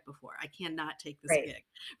sleep the night before. I cannot take this Right. gig."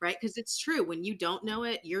 Right? Because it's true, when you don't know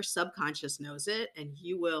it, your subconscious knows it, and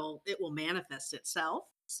it will manifest itself.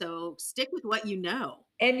 So stick with what you know.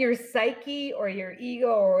 And your psyche or your ego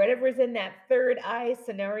or whatever's in that third eye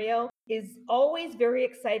scenario is always very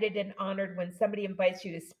excited and honored when somebody invites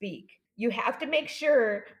you to speak. You have to make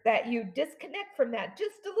sure that you disconnect from that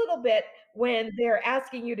just a little bit when they're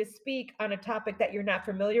asking you to speak on a topic that you're not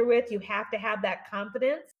familiar with. You have to have that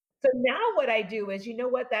confidence. So now what I do is, you know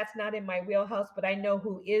what, that's not in my wheelhouse, but I know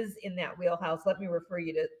who is in that wheelhouse. Let me refer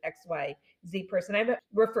you to XYZ person. I've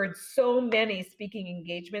referred so many speaking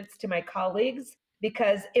engagements to my colleagues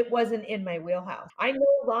because it wasn't in my wheelhouse. I no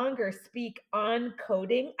longer speak on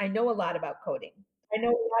coding. I know a lot about coding. I know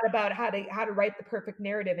a lot about how to write the perfect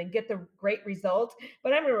narrative and get the great result,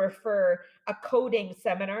 but I'm going to refer a coding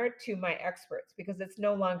seminar to my experts because it's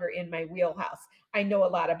no longer in my wheelhouse. I know a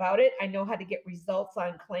lot about it. I know how to get results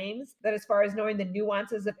on claims, but as far as knowing the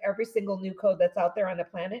nuances of every single new code that's out there on the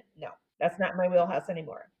planet, no, that's not my wheelhouse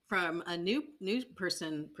anymore. From a new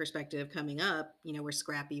person perspective coming up, we're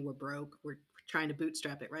scrappy, we're broke, we're trying to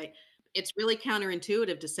bootstrap it, right? It's really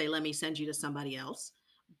counterintuitive to say, let me send you to somebody else,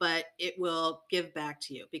 but it will give back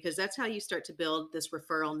to you because that's how you start to build this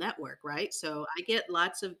referral network, right? So I get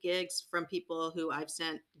lots of gigs from people who I've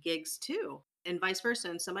sent gigs to and vice versa.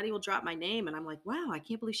 And somebody will drop my name and I'm like, wow, I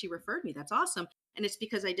can't believe she referred me. That's awesome. And it's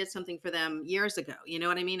because I did something for them years ago. You know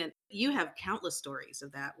what I mean? And you have countless stories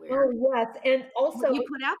of that where Oh, yes, and what also you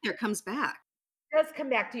put out there comes back. does come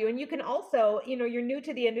back to you. And you can also, you're new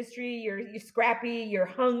to the industry, you're scrappy, you're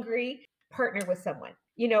hungry, partner with someone.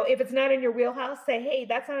 If it's not in your wheelhouse, say, hey,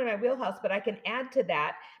 that's not in my wheelhouse, but I can add to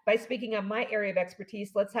that by speaking on my area of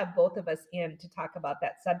expertise. Let's have both of us in to talk about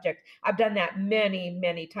that subject. I've done that many,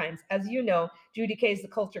 many times. As you know, Judy Kay is the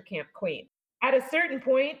culture camp queen. At a certain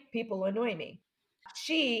point, people annoy me.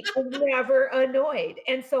 She is never annoyed.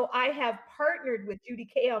 And so I have partnered with Judy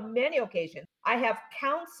Kay on many occasions. I have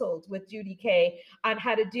counseled with Judy Kay on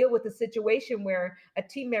how to deal with a situation where a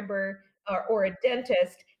team member or a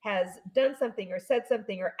dentist has done something or said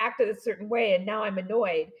something or acted a certain way, and now I'm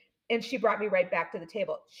annoyed. And she brought me right back to the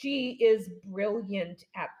table. She is brilliant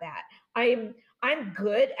at that. I'm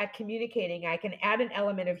good at communicating. I can add an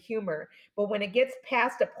element of humor, but when it gets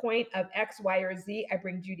past a point of X, Y, or Z, I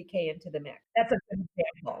bring Judy Kay into the mix. That's a good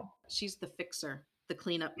example. She's the fixer, the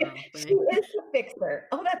cleanup girl, She right? is the fixer.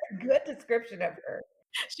 Oh, that's a good description of her.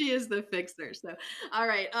 She is the fixer. So, all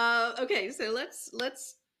right. Okay. So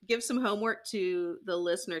let's give some homework to the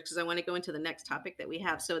listeners because I want to go into the next topic that we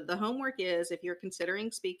have. So the homework is if you're considering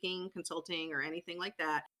speaking, consulting, or anything like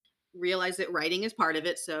that, realize that writing is part of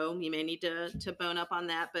it. So you may need to bone up on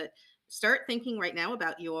that, but start thinking right now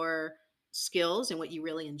about your skills and what you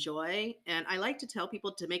really enjoy. And I like to tell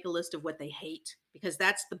people to make a list of what they hate because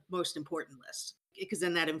that's the most important list because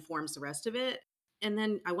then that informs the rest of it. And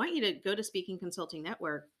then I want you to go to Speaking Consulting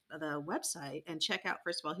Network, the website, and check out,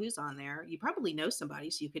 first of all, who's on there. You probably know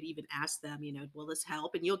somebody, so you could even ask them, will this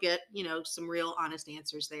help? And you'll get, some real honest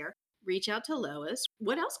answers there. Reach out to Lois.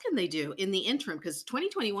 What else can they do in the interim? Because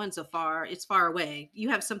 2021 is it's far away. You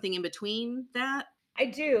have something in between that? I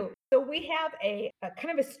do. So we have a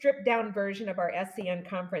kind of a stripped down version of our SCN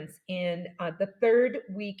conference in the third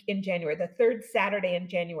week in January, the third Saturday in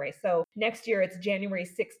January. So next year it's January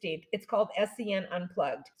 16th. It's called SCN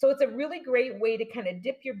Unplugged. So it's a really great way to kind of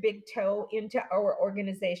dip your big toe into our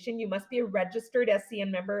organization. You must be a registered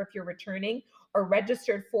SCN member if you're returning or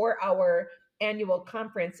registered for our annual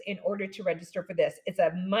conference in order to register for this. It's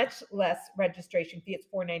a much less registration fee. It's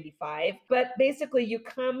 $495. But basically you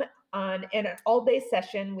come on an all-day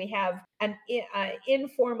session. We have an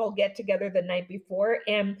informal get-together the night before,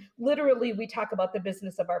 and literally we talk about the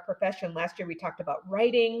business of our profession. Last year we talked about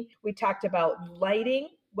writing, we talked about lighting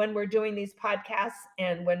when we're doing these podcasts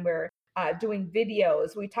and when we're doing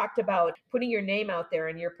videos. We talked about putting your name out there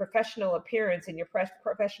and your professional appearance and your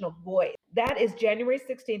professional voice. That is January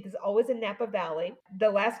 16th, is always in Napa Valley. The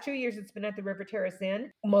last 2 years it's been at the River Terrace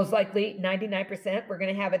Inn. Most likely 99%. We're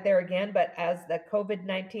going to have it there again. But as the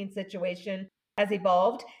COVID-19 situation has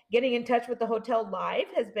evolved, getting in touch with the hotel live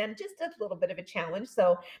has been just a little bit of a challenge.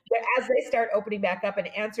 So as they start opening back up and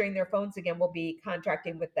answering their phones again, we'll be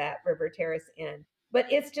contracting with that River Terrace Inn. But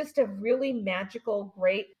it's just a really magical,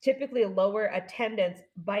 great, typically lower attendance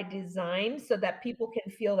by design so that people can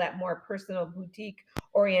feel that more personal, boutique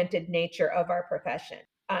oriented nature of our profession.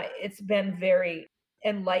 It's been very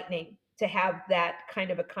enlightening to have that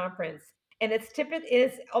kind of a conference. And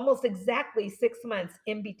it's almost exactly 6 months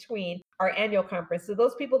in between our annual conference. So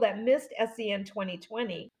those people that missed SCN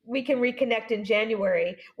 2020, we can reconnect in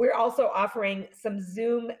January. We're also offering some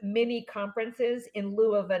Zoom mini conferences in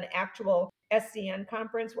lieu of an actual SCN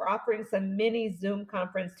conference. We're offering some mini Zoom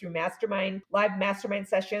conference through Mastermind, live Mastermind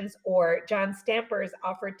sessions, or John Stamper's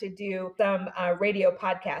offered to do some radio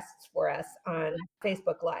podcasts for us on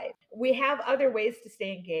Facebook Live. We have other ways to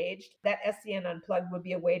stay engaged. That SCN Unplugged would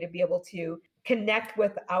be a way to be able to connect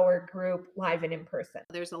with our group live and in person.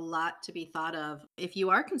 There's a lot to be thought of if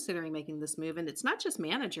you are considering making this move. And it's not just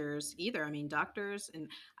managers either. I mean, doctors, and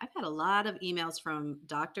I've had a lot of emails from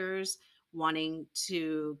doctors wanting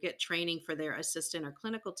to get training for their assistant or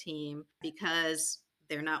clinical team because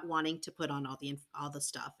they're not wanting to put on all the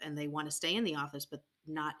stuff, and they want to stay in the office but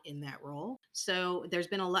not in that role. So there's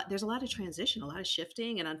a lot of transition, a lot of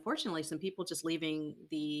shifting, and unfortunately some people just leaving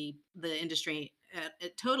the industry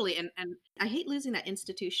totally. And I hate losing that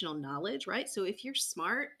institutional knowledge, right? So if you're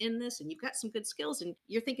smart in this and you've got some good skills and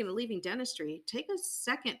you're thinking of leaving dentistry, take a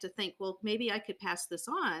second to think, well, maybe I could pass this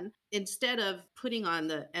on instead of putting on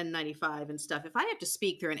the N95 and stuff. If I have to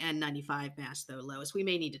speak through an N95 mask though, Lois, we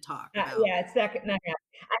may need to talk about. Yeah, it's not happening. I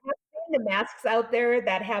have seen the masks out there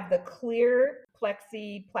that have the clear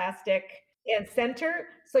plexi plastic and center,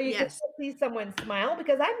 so you can Yes, still see someone smile,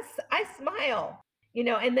 because I smile,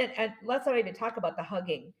 and then let's not even talk about the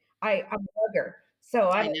hugging. I'm a hugger, so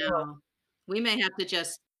I I don't know. know. We may have to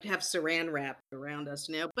just have saran wrap around us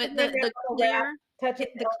now. But And then that the little wrap clear, touching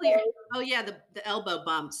the clear. elbows. Oh yeah, the elbow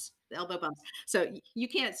bumps. The elbow bumps. So you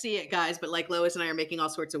can't see it, guys, but like Lois and I are making all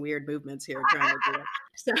sorts of weird movements here trying to do it.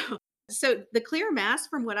 So so the clear masks,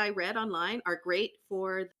 from what I read online, are great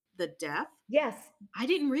for the deaf. Yes. I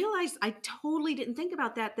didn't realize, I totally didn't think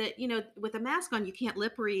about that, with a mask on, you can't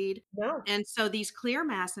lip read. No. And so these clear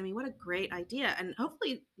masks, I mean, what a great idea. And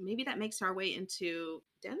hopefully maybe that makes our way into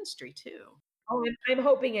dentistry too. Oh, I'm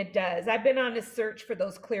hoping it does. I've been on a search for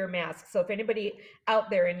those clear masks. So if anybody out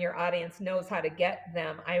there in your audience knows how to get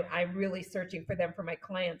them, I'm really searching for them for my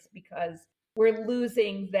clients, because we're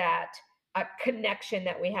losing that connection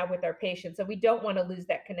that we have with our patients. And we don't want to lose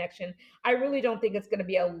that connection. I really don't think it's going to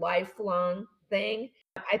be a lifelong thing.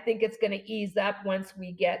 I think it's going to ease up once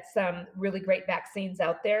we get some really great vaccines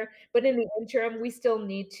out there. But in the interim, we still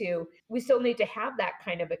need to have that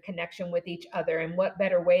kind of a connection with each other. And what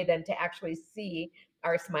better way than to actually see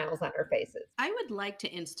our smiles on our faces? I would like to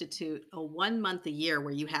institute a 1 month a year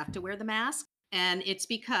where you have to wear the mask. And it's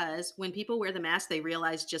because when people wear the mask, they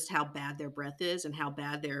realize just how bad their breath is and how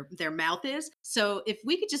bad their mouth is. So if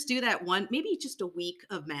we could just do that maybe just a week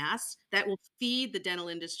of masks, that will feed the dental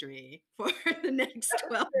industry for the next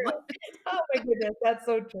 12 True. months. Oh my goodness, that's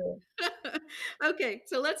so true. Okay,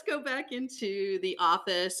 so let's go back into the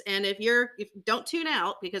office. And if don't tune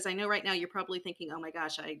out, because I know right now you're probably thinking, oh my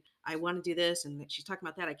gosh, I want to do this and she's talking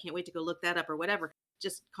about that. I can't wait to go look that up or whatever.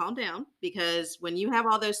 Just calm down, because when you have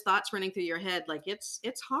all those thoughts running through your head, like it's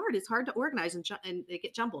hard. It's hard to organize and they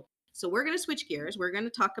get jumbled. So we're going to switch gears. We're going to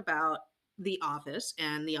talk about the office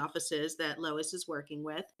and the offices that Lois is working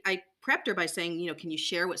with. I prepped her by saying, can you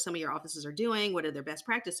share what some of your offices are doing? What are their best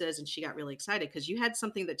practices? And she got really excited because you had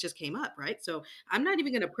something that just came up, right? So I'm not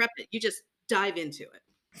even going to prep it. You just dive into it.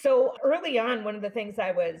 So early on, one of the things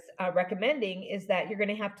I was recommending is that you're going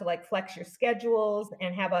to have to like flex your schedules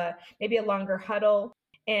and have maybe a longer huddle,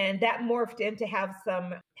 and that morphed into have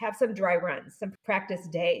some dry runs, some practice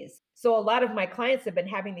days. So a lot of my clients have been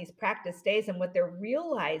having these practice days, and what they're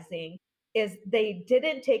realizing is they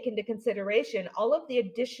didn't take into consideration all of the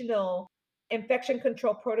additional infection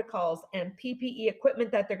control protocols and PPE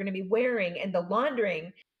equipment that they're going to be wearing, and the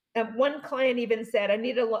laundering. And one client even said, "I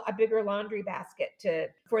need a bigger laundry basket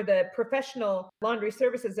for the professional laundry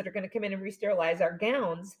services that are going to come in and re-sterilize our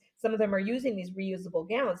gowns." Some of them are using these reusable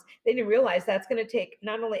gowns. They didn't realize that's going to take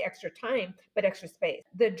not only extra time, but extra space.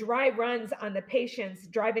 The dry runs on the patients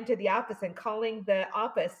driving to the office and calling the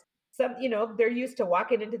office. They're used to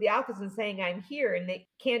walking into the office and saying, "I'm here," and they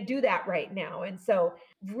can't do that right now. And so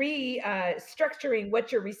structuring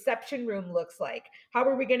what your reception room looks like. How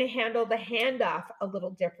are we going to handle the handoff a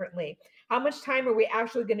little differently? How much time are we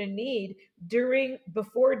actually going to need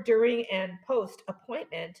before, during, and post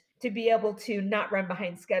appointment to be able to not run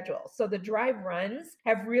behind schedule? So the drive runs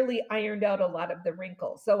have really ironed out a lot of the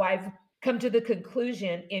wrinkles. So I've come to the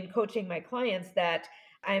conclusion in coaching my clients that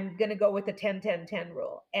I'm going to go with the 10-10-10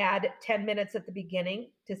 rule. Add 10 minutes at the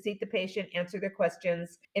beginning to seat the patient, answer their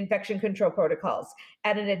questions, infection control protocols.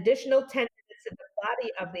 Add an additional 10 minutes in the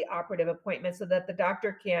body of the operative appointment so that the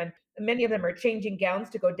doctor many of them are changing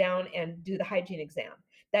gowns to go down and do the hygiene exam.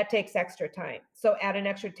 that takes extra time. So add an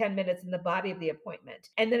extra 10 minutes in the body of the appointment.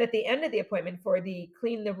 And then at the end of the appointment, for the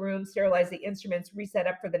clean the room, sterilize the instruments, reset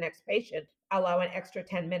up for the next patient, allow an extra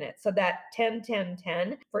 10 minutes. So that 10, 10,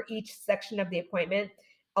 10 for each section of the appointment,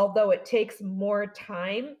 although it takes more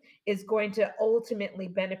time, is going to ultimately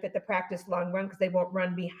benefit the practice long run because they won't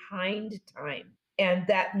run behind time. And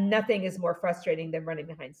that nothing is more frustrating than running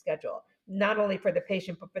behind schedule, not only for the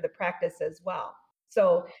patient, but for the practice as well.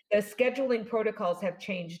 So the scheduling protocols have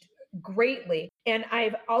changed greatly. And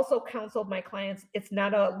I've also counseled my clients, it's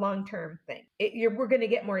not a long-term thing. We're going to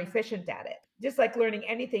get more efficient at it. Just like learning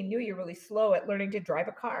anything new, you're really slow at learning to drive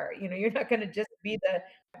a car. You're not going to just be the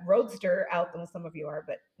roadster out there. Some of you are,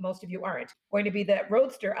 but most of you aren't going to be that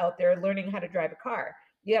roadster out there learning how to drive a car.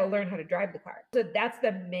 You got to learn how to drive the car. So that's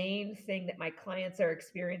the main thing that my clients are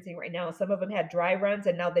experiencing right now. Some of them had dry runs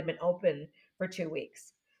and now they've been open for 2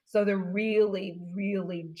 weeks. So they're really,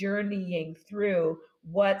 really journeying through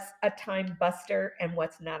what's a time buster and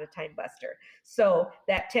what's not a time buster. So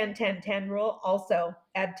that 10, 10, 10 rule, also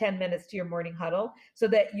add 10 minutes to your morning huddle so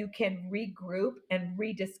that you can regroup and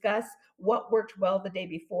rediscuss what worked well the day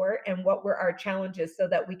before and what were our challenges so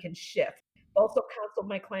that we can shift. Also counsel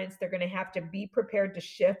my clients, they're going to have to be prepared to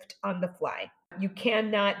shift on the fly. You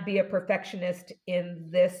cannot be a perfectionist in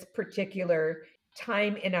this particular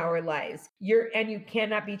time in our lives. And you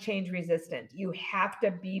cannot be change resistant. You have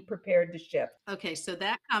to be prepared to shift. Okay, so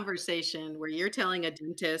that conversation where you're telling a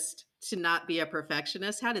dentist to not be a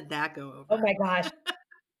perfectionist, how did that go over? Oh my gosh.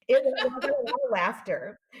 It was a lot of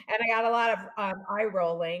laughter, and I got a lot of eye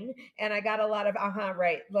rolling, and I got a lot of,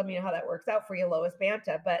 right. Let me know how that works out for you, Lois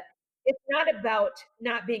Banta. But it's not about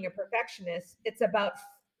not being a perfectionist. It's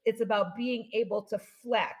about being able to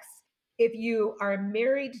flex. If you are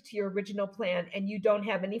married to your original plan and you don't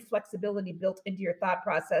have any flexibility built into your thought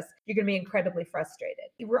process, you're going to be incredibly frustrated.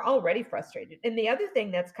 We're already frustrated. And the other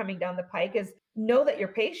thing that's coming down the pike is know that your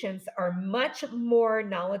patients are much more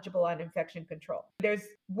knowledgeable on infection control. There's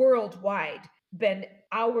worldwide been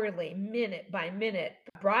hourly, minute by minute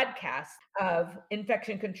broadcasts of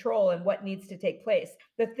infection control and what needs to take place.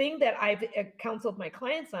 The thing that I've counseled my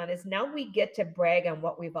clients on is now we get to brag on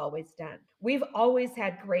what we've always done. We've always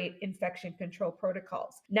had great infection control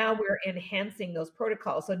protocols. Now we're enhancing those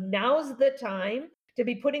protocols. So now's the time to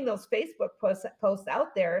be putting those Facebook posts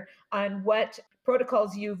out there on what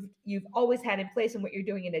protocols you've always had in place and what you're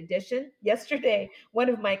doing in addition. Yesterday, one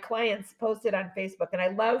of my clients posted on Facebook, and I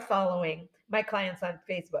love following my clients on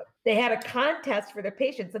Facebook. They had a contest for their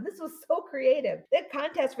patients, and this was so creative. They had a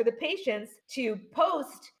contest for the patients to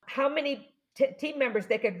post how many team members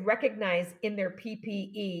they could recognize in their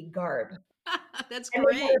PPE garb. That's And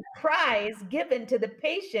they had great. a prize given to the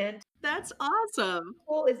patient. That's awesome. How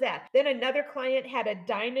cool is that? Then another client had a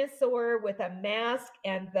dinosaur with a mask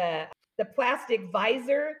and the plastic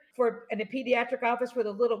visor in a pediatric office for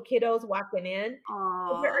the little kiddos walking in.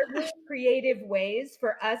 So there Aw. are really creative ways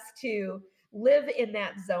for us to live in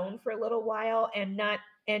that zone for a little while and not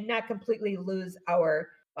completely lose our,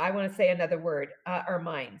 I want to say another word, our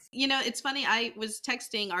minds. It's funny. I was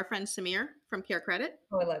texting our friend Samir from Care Credit.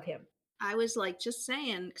 Oh, I love him. I was like, just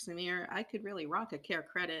saying, Samir, I could really rock a Care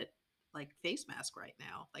Credit like face mask right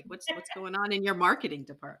now. Like, what's going on in your marketing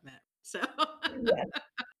department? So Yes.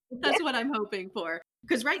 that's what I'm hoping for.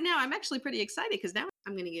 Because right now I'm actually pretty excited because now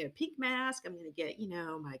I'm going to get a peak mask. I'm going to get,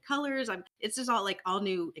 my colors. It's just all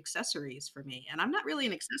new accessories for me. And I'm not really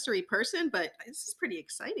an accessory person, but this is pretty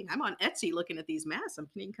exciting. I'm on Etsy looking at these masks. I'm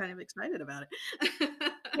getting kind of excited about it.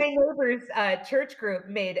 My neighbor's church group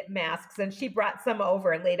made masks and she brought some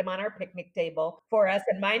over and laid them on our picnic table for us.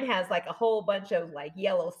 And mine has like a whole bunch of like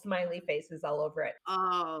yellow smiley faces all over it.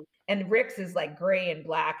 Oh, And Rick's is like gray and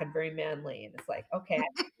black and very manly. And it's like, okay,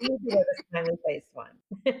 I need to wear the smiley face one.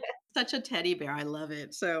 such a teddy bear. I love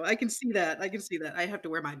it. So I can see that. I can see that. I have to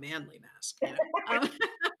wear my manly mask.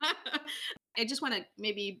 I just want to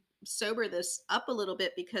maybe sober this up a little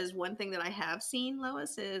bit because one thing that I have seen,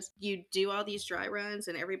 Lois, is you do all these dry runs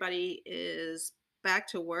and everybody is back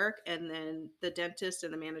to work, and then the dentist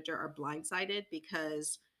and the manager are blindsided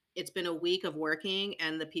because it's been a week of working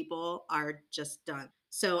and the people are just done.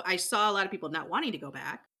 So I saw a lot of people not wanting to go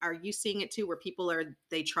back. Are you seeing it too, where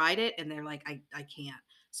they tried it and they're like, I can't?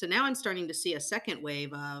 So now I'm starting to see a second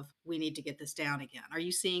wave of we need to get this down again. Are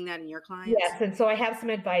you seeing that in your clients? Yes, and so I have some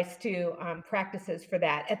advice to practices for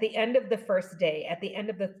that. At the end of the first day, at the end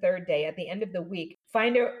of the third day, at the end of the week,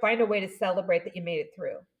 find a way to celebrate that you made it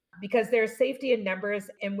through. Because there's safety in numbers,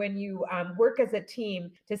 and when you work as a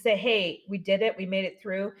team to say, "Hey, we did it, we made it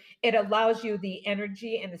through," it allows you the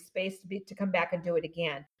energy and the space to come back and do it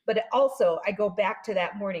again. But also, I go back to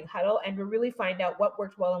that morning huddle and we really find out what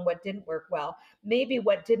worked well and what didn't work well. Maybe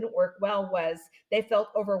what didn't work well was they felt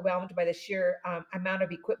overwhelmed by the sheer amount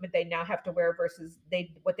of equipment they now have to wear versus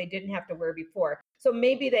what they didn't have to wear before. So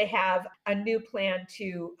maybe they have a new plan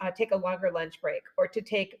to take a longer lunch break or to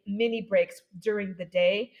take mini breaks during the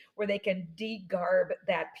day where they can de-garb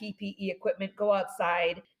that PPE equipment, go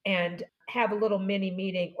outside and have a little mini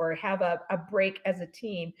meeting or have a break as a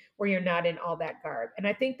team where you're not in all that garb. And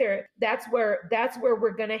I think that's where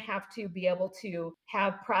we're going to have to be able to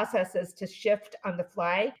have processes to shift on the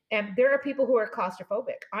fly. And there are people who are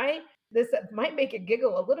claustrophobic. This might make it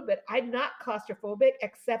giggle a little bit. I'm not claustrophobic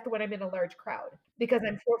except when I'm in a large crowd because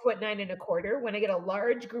I'm 4'9 1/4. When I get a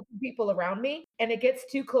large group of people around me and it gets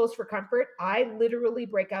too close for comfort, I literally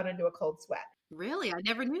break out into a cold sweat. Really? I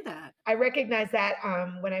never knew that. I recognized that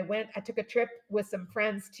when I took a trip with some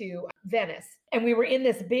friends to Venice, and we were in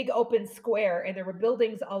this big open square, and there were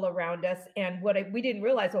buildings all around us. And we didn't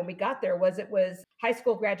realize when we got there was it was high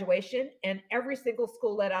school graduation, and every single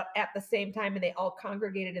school let out at the same time, and they all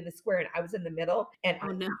congregated in the square, and I was in the middle, and I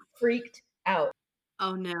Oh no. freaked out.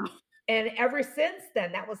 Oh no. And ever since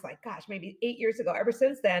then, that was like, gosh, maybe 8 years ago. Ever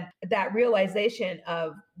since then, that realization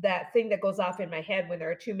of that thing that goes off in my head when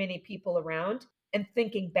there are too many people around, and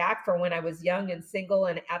thinking back from when I was young and single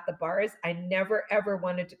and at the bars, I never ever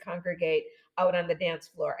wanted to congregate out on the dance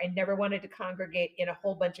floor. I never wanted to congregate in a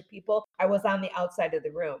whole bunch of people. I was on the outside of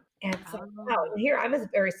the room. And so, wow, Oh. and here I'm a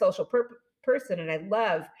very social person and I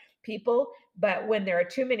love people. But when there are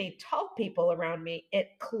too many tall people around me,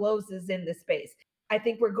 it closes in the space. I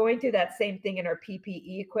think we're going through that same thing in our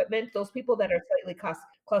PPE equipment. Those people that are slightly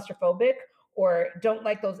claustrophobic or don't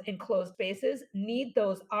like those enclosed spaces need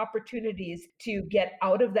those opportunities to get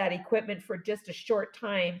out of that equipment for just a short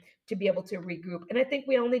time to be able to regroup. And I think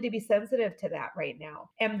we all need to be sensitive to that right now.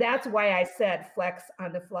 And that's why I said flex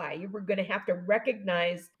on the fly. You were going to have to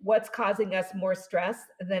recognize what's causing us more stress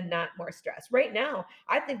than not more stress. Right now,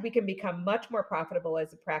 I think we can become much more profitable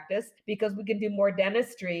as a practice because we can do more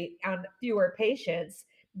dentistry on fewer patients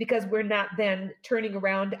because we're not then turning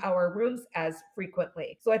around our rooms as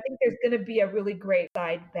frequently. So I think there's going to be a really great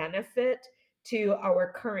side benefit to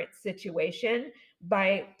our current situation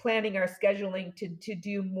by planning our scheduling to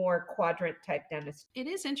do more quadrant type dentistry. It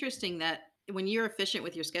is interesting that when you're efficient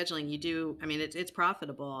with your scheduling, you do, I mean, it's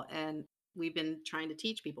profitable. And we've been trying to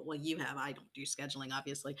teach people. Well, you have, I don't do scheduling,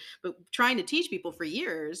 obviously, but trying to teach people for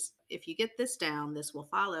years. If you get this down, this will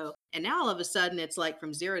follow. And now all of a sudden, it's like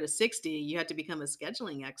from 0 to 60, you have to become a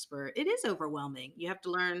scheduling expert. It is overwhelming. You have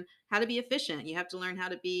to learn how to be efficient. You have to learn how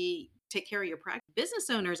to take care of your practice. Business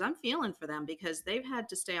owners, I'm feeling for them because they've had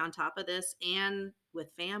to stay on top of this and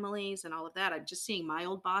with families and all of that. I'm just seeing my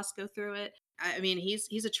old boss go through it. I mean,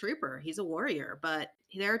 he's a trooper, he's a warrior, but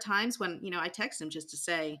there are times when, I text him just to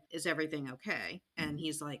say, "Is everything okay?" And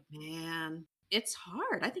he's like, "Man, it's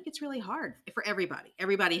hard. I think it's really hard for everybody.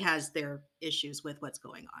 Everybody has their issues with what's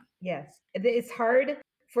going on." Yes, it's hard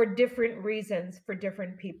for different reasons for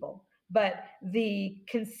different people. But the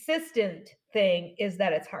consistent thing is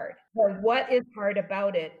that it's hard. But what is hard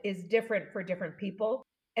about it is different for different people.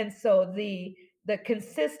 And so the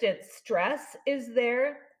consistent stress is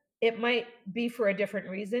there. It might be for a different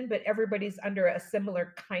reason, but everybody's under a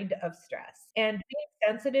similar kind of stress. And being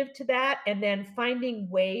sensitive to that and then finding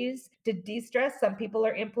ways to de-stress. Some people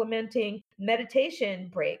are implementing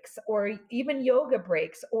meditation breaks or even yoga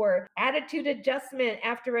breaks or attitude adjustment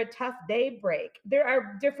after a tough day break. There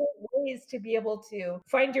are different ways to be able to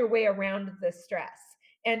find your way around the stress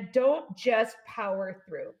and don't just power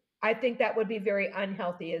through. I think that would be very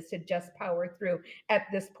unhealthy is to just power through at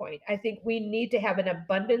this point. I think we need to have an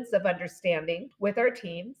abundance of understanding with our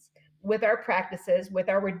teams, with our practices, with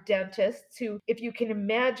our dentists who, if you can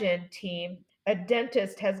imagine, team, a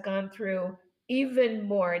dentist has gone through even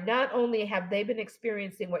more. Not only have they been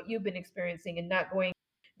experiencing what you've been experiencing and not going,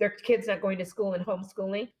 their kids not going to school and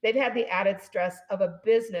homeschooling, they've had the added stress of a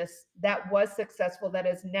business that was successful that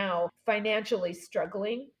is now financially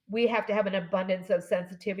struggling. We have to have an abundance of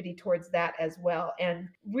sensitivity towards that as well. And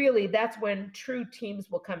really, that's when true teams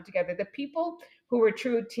will come together. The people who are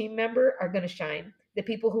true team member are going to shine. The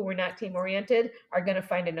people who were not team oriented are going to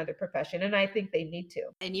find another profession. And I think they need to.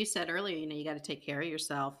 And you said earlier, you got to take care of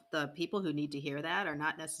yourself. The people who need to hear that are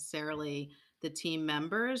not necessarily the team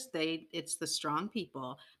members. It's the strong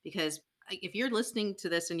people, because if you're listening to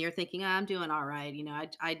this and you're thinking, I'm doing all right,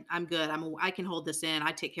 I'm good. I can hold this in.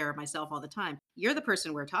 I take care of myself all the time. You're the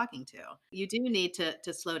person we're talking to. You do need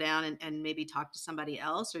to slow down and maybe talk to somebody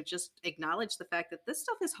else, or just acknowledge the fact that this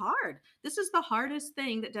stuff is hard. This is the hardest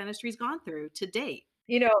thing that dentistry's gone through to date.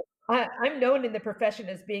 I'm known in the profession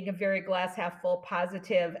as being a very glass half full,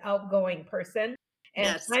 positive, outgoing person. And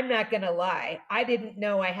Yes. I'm not going to lie, I didn't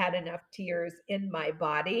know I had enough tears in my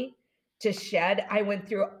body to shed. I went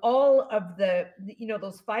through all of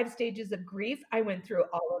those 5 stages of grief. I went through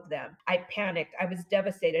all of them. I panicked. I was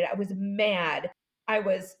devastated. I was mad. I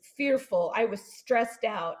was fearful. I was stressed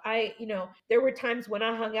out. There were times when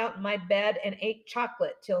I hung out in my bed and ate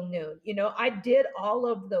chocolate till noon. I did all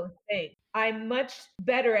of those things. I'm much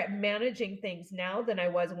better at managing things now than I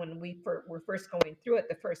was when were first going through it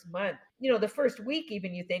the first month. The first week,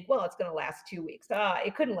 even you think, well, it's going to last 2 weeks.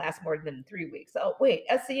 It couldn't last more than 3 weeks. Oh, wait,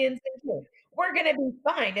 SCN's in June. We're going to be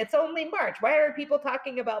fine. It's only March. Why are people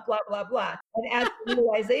talking about blah, blah, blah? And as the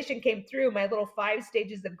realization came through, my little 5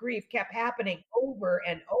 stages of grief kept happening over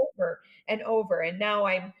and over and over. And now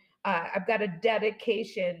I've got a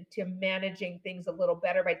dedication to managing things a little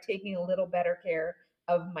better by taking a little better care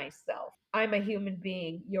of myself. I'm a human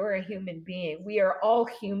being. You're a human being. We are all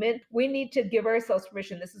human. We need to give ourselves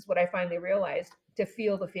permission. This is what I finally realized, to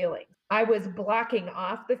feel the feelings. I was blocking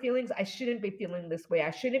off the feelings. I shouldn't be feeling this way.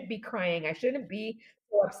 I shouldn't be crying. I shouldn't be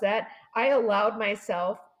so upset. I allowed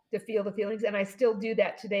myself to feel the feelings, and I still do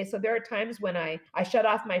that today. So there are times when I shut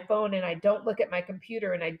off my phone and I don't look at my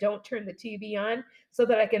computer and I don't turn the TV on so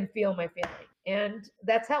that I can feel my feeling. And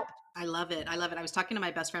that's helped. I love it. I love it. I was talking to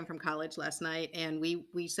my best friend from college last night, and we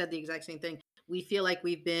said the exact same thing. We feel like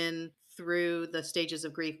we've been through the stages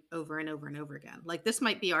of grief over and over and over again. Like this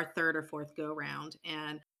might be our third or fourth go round.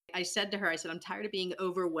 And I said to her, I said, I'm tired of being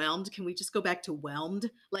overwhelmed. Can we just go back to whelmed?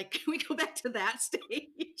 Like, can we go back to that stage?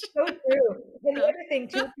 So true. And the other thing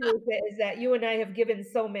too, Teresa, is that you and I have given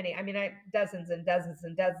so many, dozens and dozens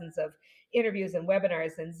and dozens of interviews and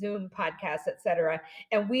webinars and Zoom podcasts, et cetera.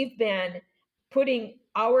 And we've been putting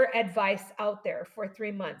our advice out there for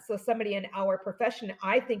 3 months. So somebody in our profession,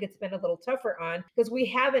 I think it's been a little tougher on, because I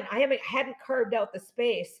hadn't carved out the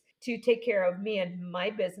space to take care of me and my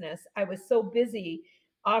business. I was so busy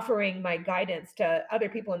offering my guidance to other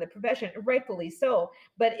people in the profession, rightfully so,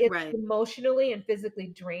 but it's Right. emotionally and physically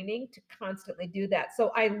draining to constantly do that.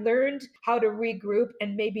 So I learned how to regroup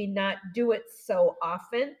and maybe not do it so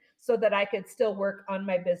often, so that I could still work on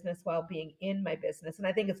my business while being in my business. And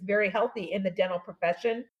I think it's very healthy in the dental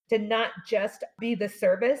profession to not just be the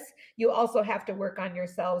service. You also have to work on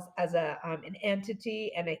yourselves as an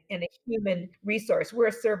entity and a human resource. We're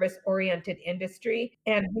a service oriented industry,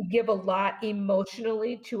 and we give a lot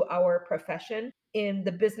emotionally to our profession in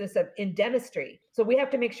the business of in dentistry. So we have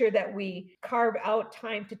to make sure that we carve out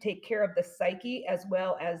time to take care of the psyche as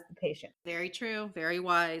well as the patient. Very true. Very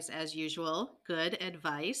wise, as usual. Good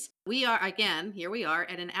advice. We are, again, here we are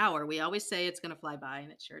at an hour. We always say it's going to fly by,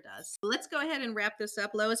 and it sure does. Let's go ahead and wrap this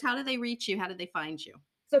up. Lois, how do they reach you? How do they find you?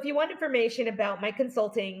 So if you want information about my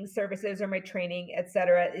consulting services or my training, et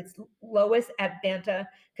cetera, it's Lois at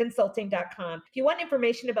bantaconsulting.com. If you want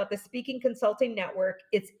information about the Speaking Consulting Network,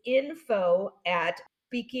 it's info at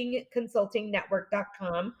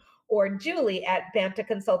speakingconsultingnetwork.com, or Julie at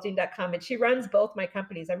bantaconsulting.com. And she runs both my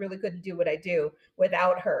companies. I really couldn't do what I do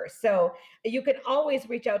without her. So you can always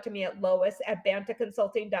reach out to me at Lois at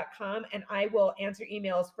bantaconsulting.com, and I will answer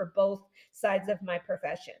emails for both sides of my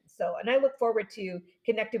profession. So, and I look forward to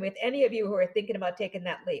connecting with any of you who are thinking about taking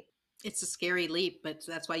that leap. It's a scary leap, but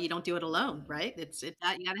that's why you don't do it alone, right? You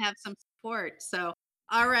got to have some support. So,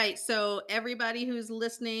 all right. So, everybody who's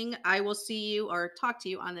listening, I will see you or talk to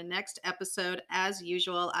you on the next episode. As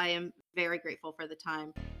usual, I am very grateful for the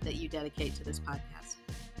time that you dedicate to this podcast.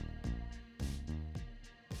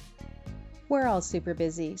 We're all super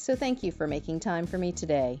busy, so thank you for making time for me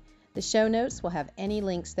today. The show notes will have any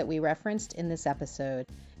links that we referenced in this episode.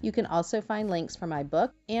 You can also find links for my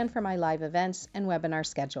book and for my live events and webinar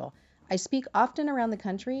schedule. I speak often around the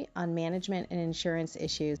country on management and insurance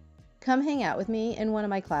issues. Come hang out with me in one of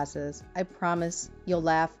my classes. I promise you'll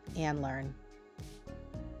laugh and learn.